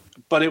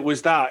 But it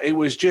was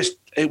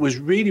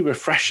really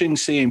refreshing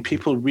seeing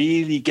people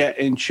really get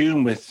in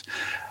tune with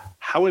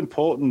how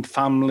important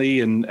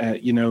family and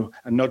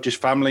not just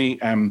family,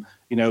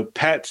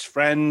 pets,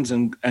 friends,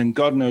 and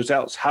God knows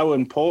else, how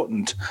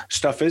important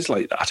stuff is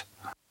like that.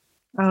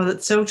 Oh,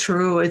 that's so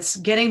true. It's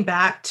getting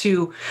back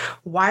to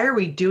why are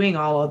we doing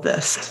all of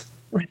this,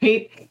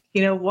 right?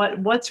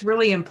 What's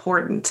really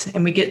important,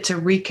 and we get to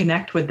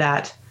reconnect with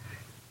that.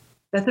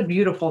 That's a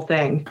beautiful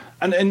thing.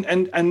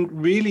 And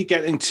really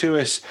getting to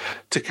us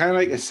to kind of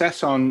like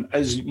assess on,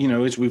 as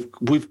we've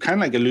kind of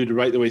like alluded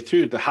right the way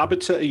through, the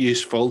habits that are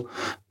useful,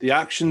 the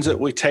actions that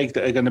we take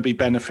that are going to be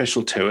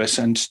beneficial to us,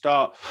 and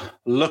start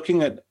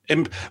looking at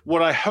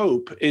what I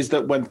hope is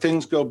that when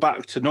things go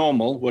back to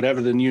normal,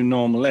 whatever the new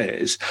normal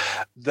is,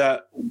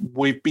 that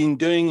we've been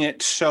doing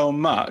it so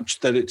much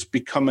that it's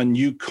become a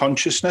new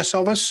consciousness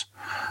of us,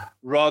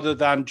 rather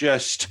than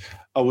just,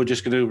 we're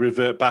just going to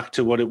revert back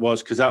to what it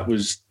was, because that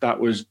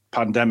was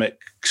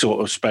pandemic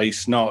sort of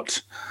space, not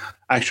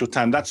actual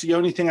time. That's the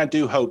only thing I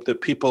do hope,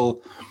 that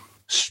people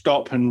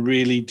stop and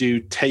really do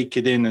take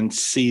it in and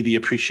see the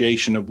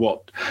appreciation of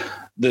what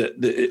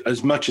the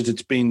as much as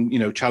it's been,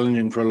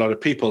 challenging for a lot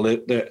of people,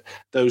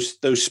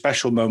 those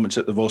special moments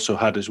that they've also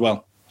had as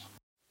well.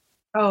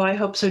 Oh, I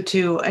hope so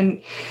too.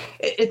 And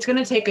it's going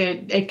to take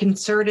a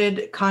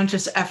concerted,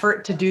 conscious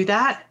effort to do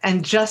that.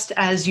 And just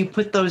as you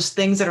put those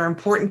things that are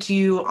important to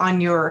you on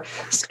your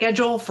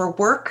schedule for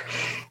work,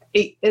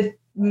 it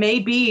may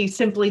be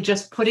simply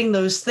just putting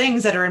those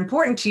things that are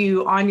important to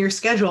you on your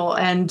schedule,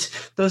 and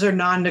those are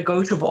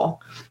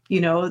non-negotiable.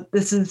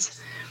 This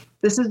is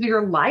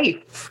your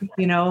life,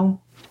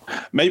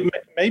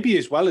 Maybe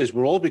as well as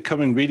we're all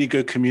becoming really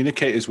good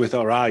communicators with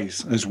our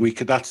eyes,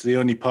 that's the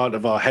only part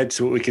of our heads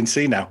that we can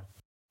see now.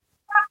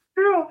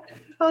 True.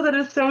 Oh, that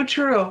is so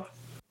true.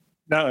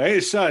 No,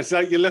 it's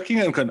like you're looking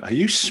at them going, are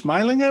you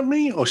smiling at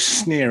me or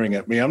sneering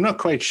at me? I'm not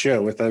quite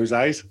sure with those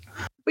eyes.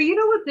 But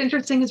what's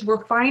interesting is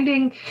we're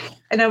finding,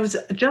 and I was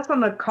just on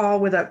the call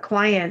with a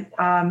client,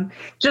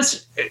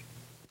 just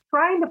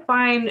trying to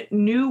find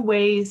new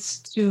ways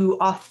to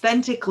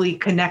authentically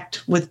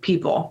connect with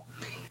people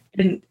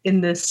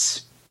in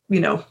this,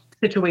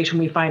 situation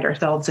we find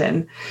ourselves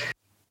in,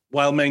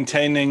 while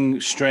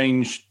maintaining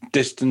strange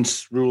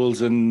distance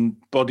rules and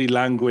body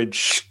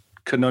language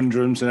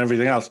conundrums and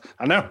everything else.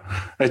 I know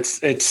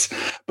it's.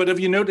 But have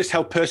you noticed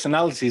how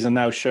personalities are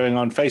now showing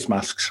on face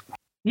masks?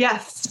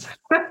 Yes.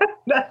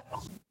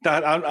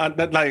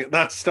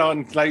 That's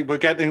starting. Like we're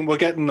getting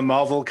the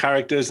Marvel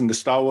characters and the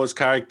Star Wars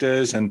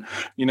characters, and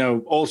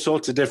all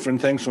sorts of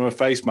different things from a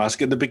face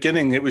mask. At the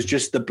beginning, it was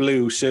just the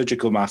blue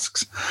surgical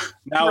masks.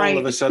 Now all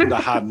of a sudden, they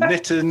have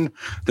knitting.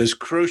 There's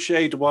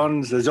crocheted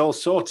ones. There's all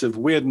sorts of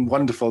weird and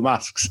wonderful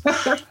masks.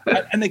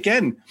 And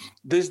again,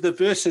 there's the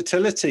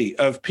versatility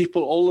of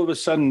people all of a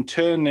sudden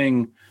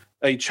turning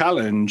a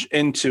challenge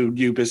into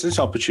new business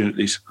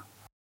opportunities.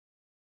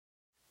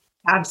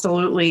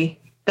 Absolutely.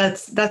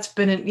 That's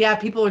been it. Yeah,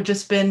 people have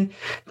just been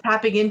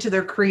tapping into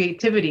their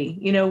creativity.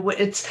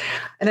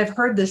 And I've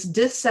heard this: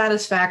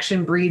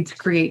 dissatisfaction breeds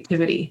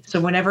creativity.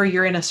 So whenever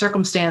you're in a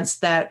circumstance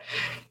that,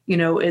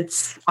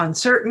 it's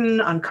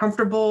uncertain,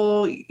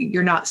 uncomfortable,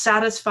 you're not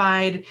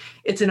satisfied,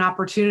 it's an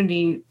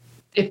opportunity,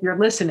 if you're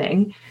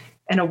listening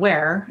and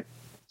aware,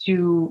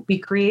 to be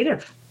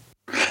creative.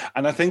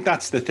 And I think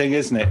that's the thing,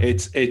 isn't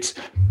it? It's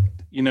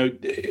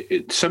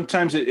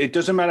sometimes it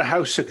doesn't matter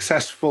how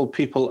successful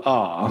people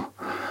are.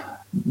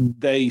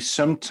 They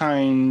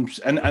sometimes,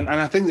 and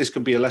I think this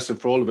could be a lesson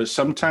for all of us,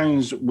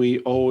 sometimes we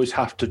always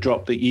have to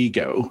drop the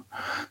ego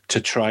to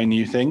try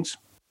new things.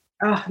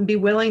 Be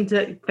willing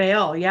to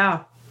fail.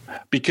 Yeah.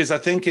 Because I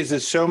think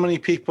there's so many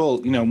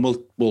people,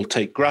 we'll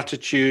take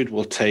gratitude,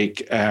 we'll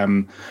take,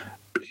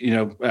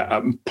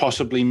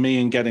 possibly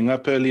me and getting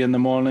up early in the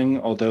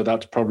morning, although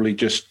that's probably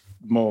just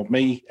more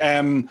me.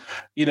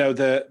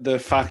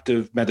 The fact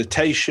of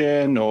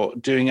meditation or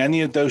doing any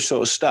of those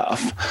sort of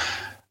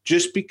stuff.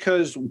 Just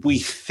because we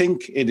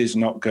think it is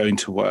not going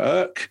to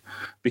work,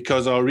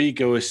 because our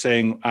ego is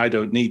saying, I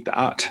don't need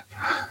that,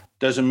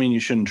 doesn't mean you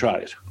shouldn't try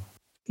it.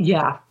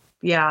 Yeah.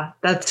 Yeah.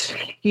 That's,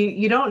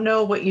 you don't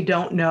know what you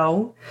don't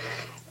know.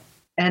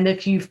 And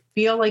if you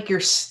feel like you're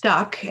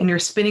stuck and you're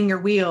spinning your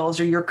wheels,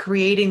 or you're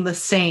creating the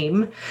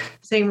same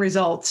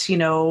results,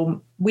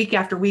 week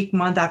after week,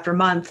 month after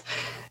month,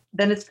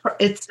 then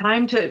it's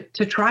time to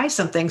try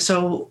something.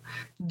 So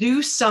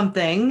do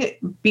something,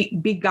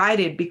 be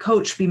guided, be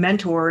coached, be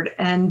mentored,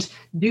 and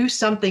do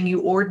something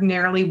you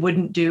ordinarily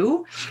wouldn't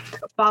do.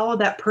 Follow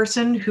that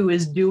person who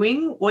is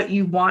doing what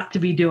you want to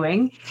be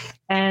doing,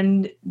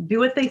 and do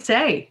what they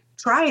say.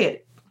 Try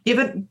it. Give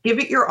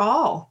it your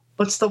all.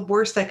 What's the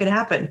worst that could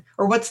happen?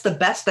 Or what's the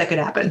best that could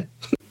happen?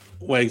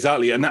 Well,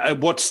 exactly. And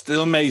what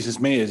still amazes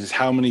me is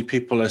how many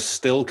people are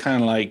still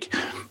kind of like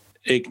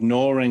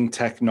ignoring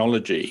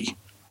technology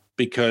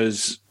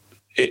because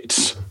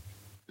it's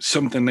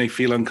something they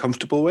feel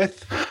uncomfortable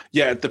with.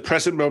 Yeah, at the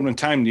present moment in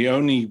time, the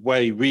only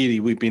way really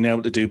we've been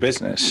able to do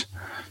business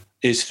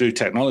is through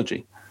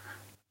technology.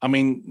 I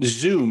mean,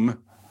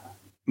 Zoom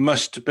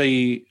must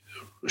be,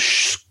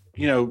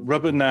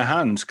 rubbing their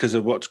hands because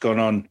of what's gone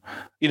on.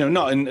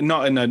 Not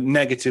in a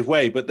negative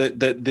way, but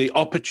the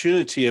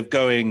opportunity of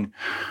going,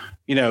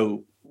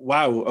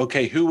 wow,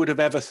 okay, who would have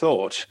ever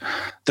thought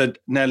that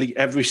nearly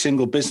every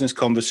single business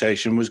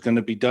conversation was going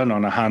to be done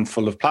on a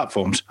handful of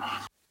platforms?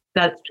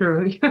 That's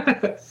true.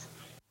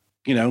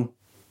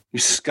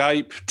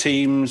 Skype,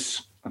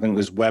 Teams, I think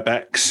there's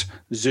WebEx,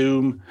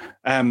 Zoom,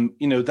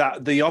 that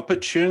the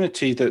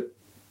opportunity that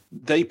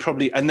they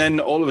probably, and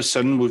then all of a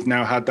sudden we've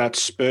now had that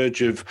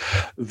spurge of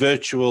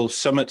virtual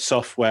summit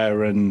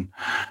software and,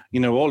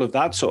 all of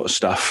that sort of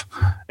stuff.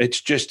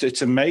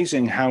 It's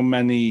amazing how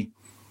many,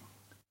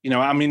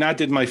 I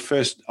did my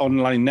first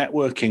online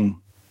networking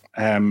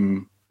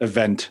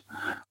event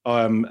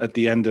at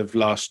the end of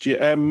last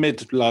year,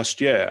 mid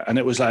last year. And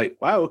it was like,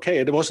 wow, okay,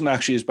 it wasn't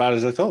actually as bad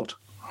as I thought.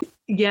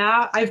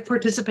 Yeah, I've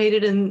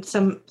participated in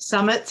some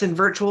summits and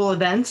virtual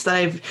events that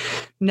I've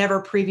never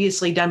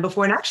previously done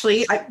before. And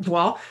actually,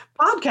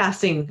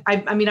 podcasting.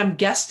 I'm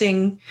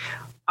guesting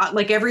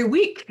like every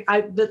week.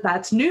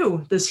 That's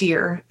new this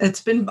year.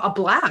 It's been a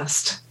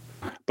blast.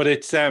 But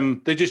it's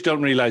they just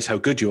don't realize how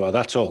good you are.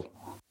 That's all.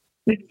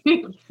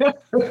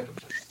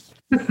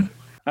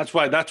 That's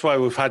why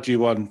we've had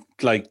you on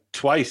like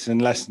twice in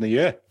less than a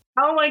year.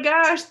 Oh my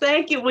gosh,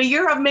 thank you. Well,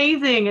 you're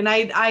amazing. And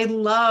I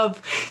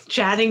love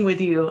chatting with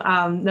you.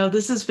 No,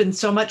 this has been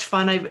so much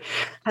fun. I've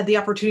had the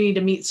opportunity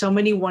to meet so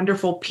many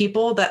wonderful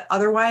people that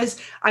otherwise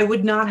I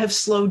would not have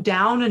slowed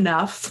down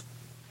enough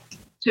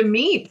to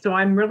meet. So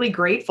I'm really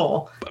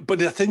grateful.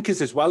 But I think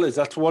that's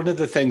one of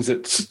the things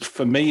that's,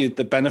 for me,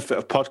 the benefit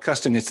of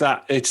podcasting is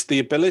that it's the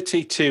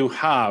ability to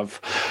have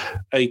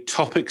a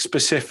topic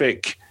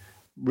specific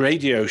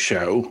radio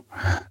show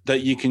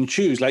that you can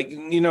choose. Like,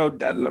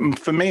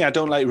 for me, I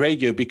don't like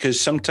radio because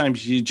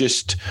sometimes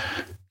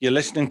you're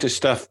listening to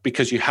stuff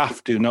because you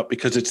have to, not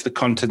because it's the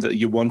content that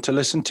you want to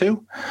listen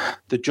to.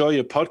 The joy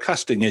of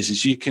podcasting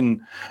is you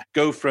can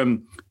go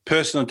from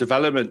personal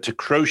development to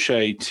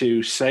crochet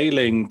to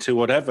sailing to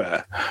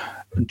whatever,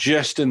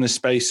 just in the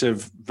space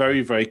of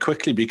very, very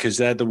quickly, because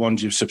they're the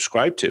ones you've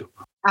subscribed to.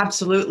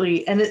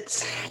 Absolutely. And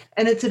it's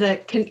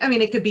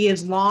it could be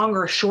as long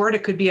or short.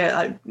 It could be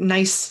a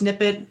nice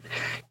snippet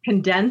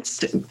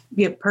condensed,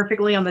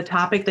 perfectly on the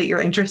topic that you're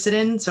interested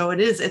in. So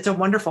it's a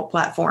wonderful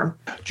platform.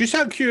 Just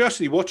out of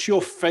curiosity, what's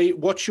your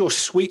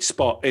sweet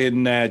spot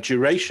in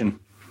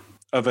duration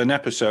of an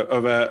episode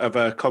of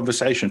a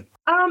conversation?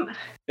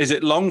 Is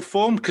it long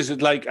form? Because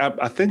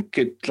I think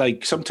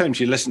sometimes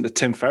you listen to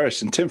Tim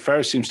Ferriss, and Tim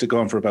Ferriss seems to go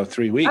on for about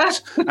 3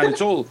 weeks, and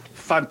it's all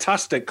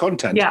fantastic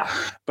content. Yeah,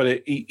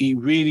 but he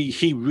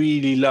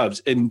really loves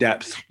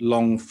in-depth,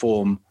 long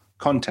form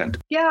content.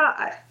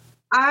 Yeah,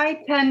 I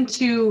tend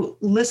to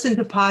listen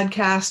to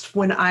podcasts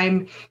when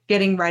I'm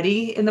getting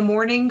ready in the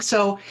morning.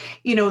 So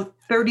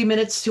 30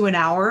 minutes to an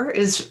hour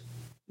is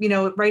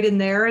right in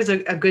there is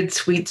a good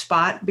sweet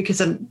spot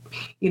because I'm,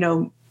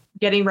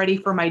 getting ready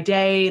for my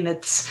day, and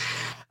it's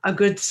a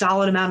good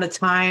solid amount of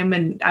time,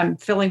 and I'm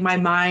filling my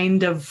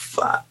mind of,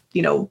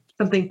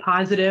 something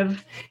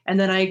positive, and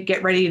then I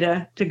get ready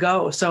to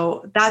go.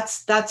 So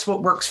that's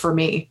what works for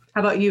me.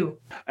 How about you?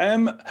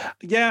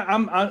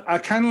 I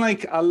kind of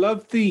I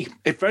love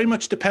it very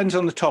much depends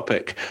on the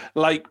topic.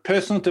 Like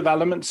personal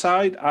development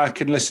side, I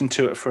can listen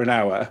to it for an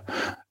hour.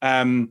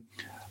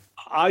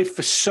 I,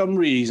 for some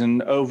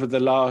reason, over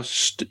the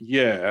last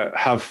year,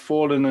 have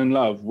fallen in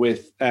love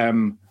with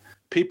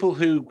people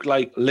who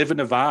live in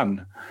a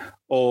van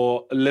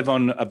or live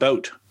on a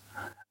boat.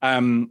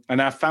 And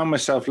I found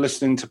myself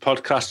listening to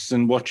podcasts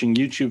and watching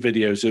YouTube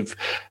videos of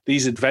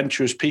these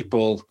adventurous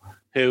people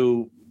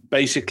who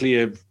basically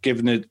have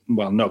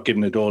not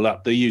given it all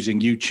up. They're using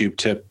YouTube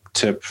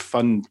to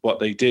fund what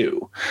they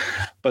do.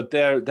 But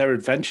their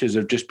adventures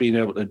of just being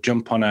able to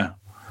jump on a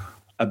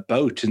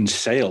boat and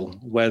sail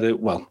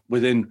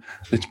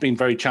it's been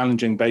very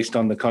challenging based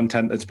on the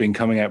content that's been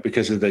coming out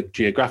because of the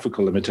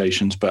geographical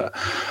limitations, but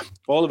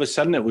all of a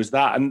sudden it was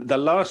that. And the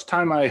last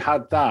time I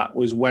had that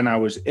was when I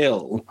was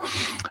ill,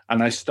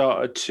 and I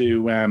started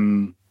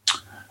to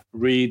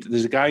read.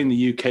 There's a guy in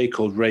the UK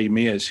called Ray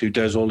Mears who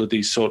does all of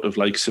these sort of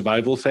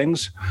survival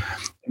things,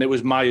 and it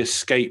was my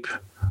escape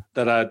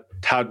that I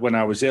had when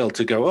I was ill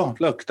to go, oh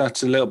look,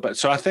 that's a little bit.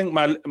 So I think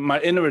my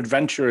inner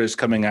adventurer is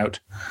coming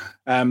out.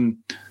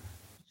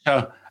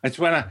 So it's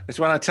when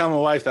I tell my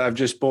wife that I've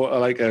just bought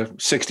a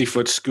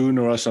 60-foot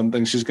schooner or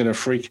something, she's going to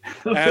freak.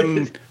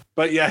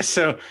 But yeah,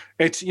 so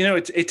it's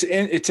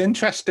it's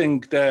interesting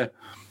because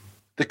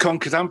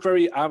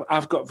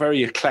I've got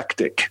very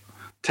eclectic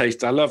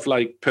taste. I love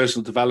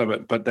personal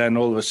development, but then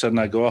all of a sudden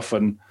I go off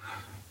on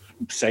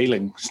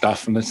sailing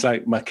stuff, and it's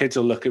my kids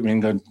will look at me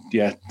and go,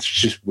 "Yeah, it's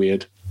just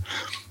weird."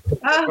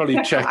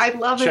 Probably check. I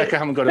love check. I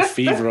haven't got a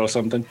fever or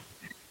something.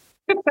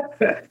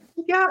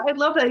 Yeah, I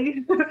love that.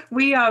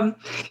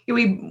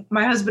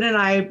 My husband and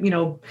I,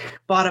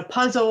 bought a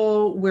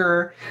puzzle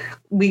where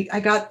I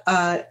got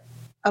a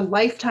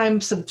lifetime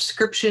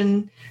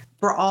subscription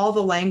for all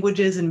the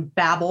languages in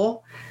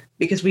Babbel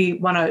because we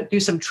want to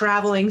do some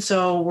traveling.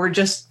 So we're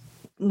just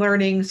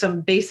learning some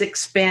basic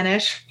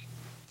Spanish,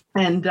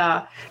 and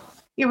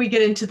we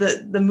get into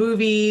the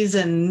movies,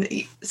 and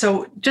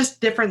so just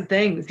different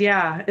things.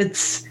 Yeah,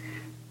 it's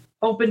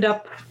opened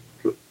up,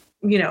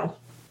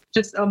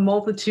 just a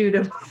multitude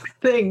of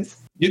things.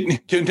 You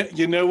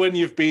know when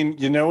you've been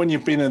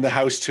in the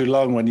house too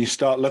long, when you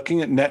start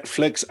looking at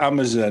Netflix,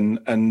 Amazon,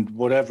 and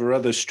whatever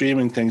other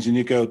streaming things, and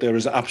you go, there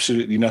is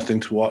absolutely nothing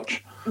to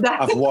watch.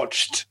 I've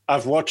watched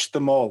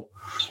them all.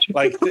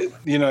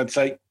 It's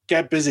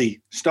get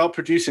busy, start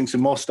producing some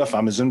more stuff,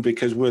 Amazon,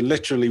 because we're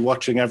literally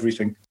watching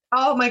everything.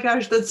 Oh my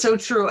gosh, that's so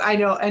true. I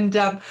know. And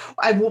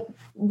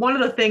one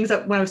of the things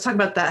that when I was talking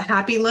about that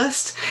happy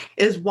list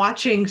is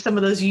watching some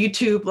of those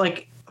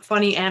YouTube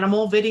funny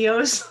animal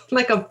videos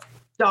of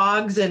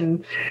dogs,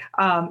 and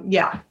I'll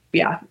get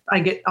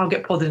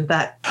pulled into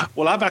that.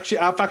 Well, I've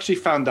actually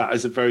found that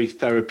as a very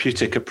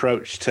therapeutic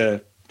approach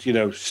to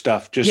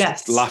stuff, just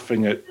yes.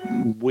 Laughing at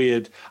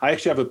weird. I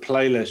actually have a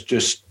playlist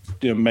just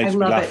makes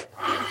me laugh.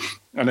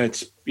 And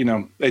it's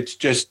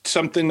just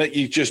something that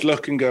you just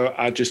look and go,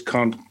 I just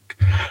can't.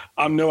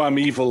 I know I'm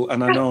evil,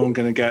 and I know I'm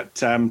going to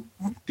get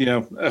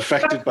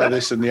affected by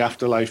this in the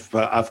afterlife.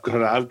 But I've got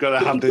to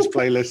have this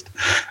playlist.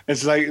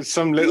 It's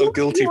some little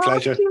guilty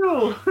pleasure.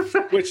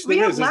 Which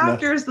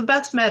laughter is the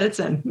best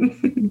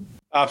medicine.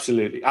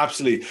 Absolutely.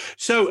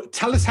 So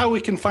tell us how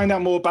we can find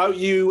out more about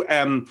you.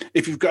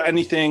 If you've got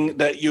anything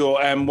that you're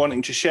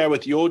wanting to share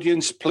with the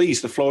audience,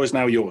 please, the floor is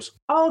now yours.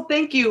 Oh,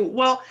 thank you.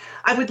 Well,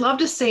 I would love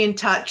to stay in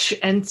touch.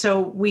 And so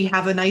we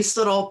have a nice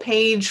little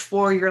page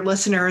for your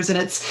listeners, and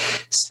it's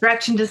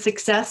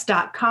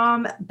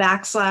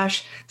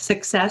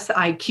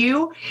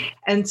stretchintasuccess.com/successiq.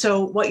 And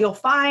so what you'll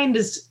find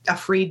is a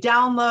free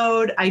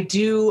download. I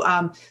do.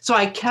 So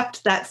I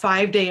kept that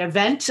 5-day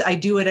event. I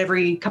do it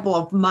every couple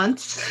of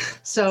months.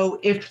 So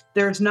if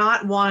there's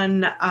not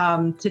one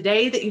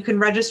today that you can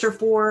register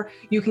for,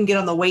 you can get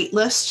on the wait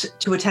list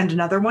to attend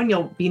another one.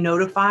 You'll be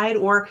notified.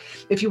 Or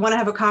if you want to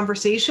have a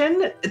conversation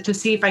to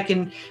see if I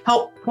can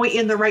help point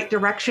you in the right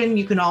direction,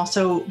 you can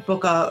also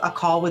book a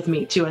call with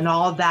me too. And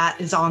all of that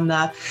is on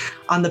the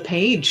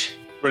page.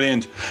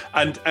 Brilliant.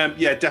 And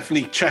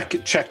definitely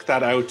check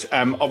that out.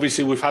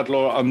 Obviously, we've had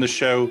Laura on the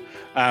show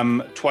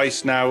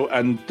twice now,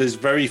 and there's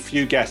very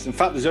few guests. In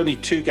fact, there's only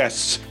 3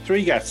 guests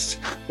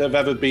that have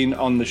ever been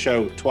on the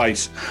show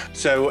twice.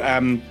 So,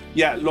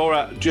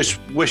 Laura, just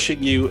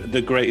wishing you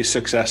the greatest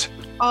success.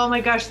 Oh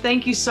my gosh,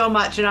 thank you so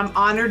much. And I'm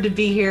honored to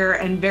be here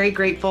and very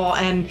grateful.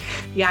 And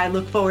I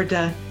look forward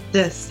to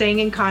staying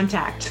in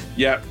contact.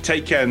 Yeah,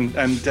 take care,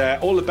 and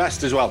all the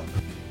best as well.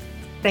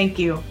 Thank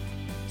you.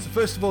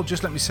 First of all,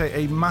 just let me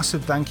say a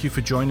massive thank you for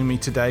joining me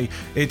today.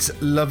 It's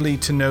lovely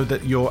to know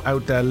that you're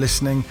out there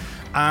listening,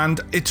 and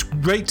it's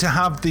great to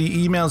have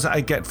the emails that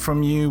I get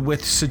from you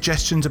with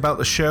suggestions about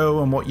the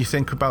show and what you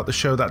think about the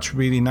show. That's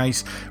really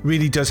nice.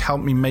 Really does help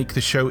me make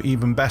the show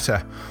even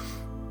better.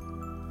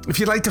 If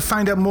you'd like to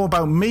find out more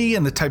about me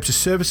and the types of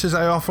services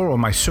I offer or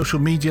my social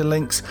media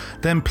links,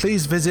 then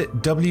please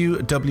visit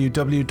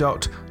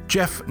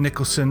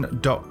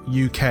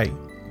www.jeffnicholson.uk.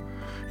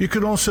 You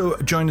can also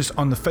join us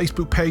on the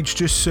Facebook page.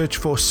 Just search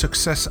for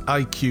Success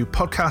IQ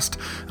Podcast,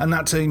 and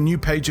that's a new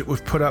page that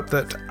we've put up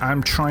that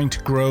I'm trying to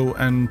grow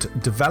and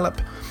develop.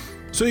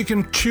 So you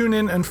can tune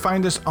in and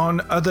find us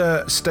on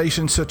other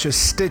stations such as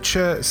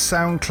Stitcher,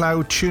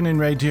 SoundCloud, TuneIn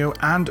Radio,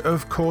 and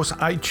of course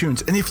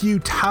iTunes. And if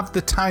you have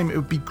the time, it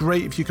would be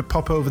great if you could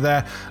pop over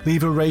there,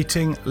 leave a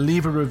rating,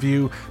 leave a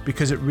review,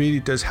 because it really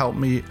does help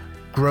me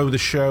grow the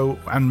show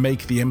and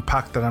make the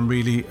impact that I'm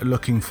really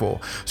looking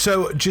for.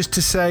 So just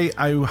to say,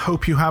 I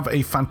hope you have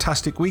a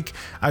fantastic week.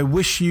 I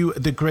wish you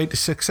the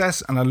greatest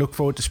success, and I look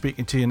forward to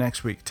speaking to you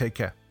next week. Take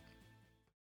care.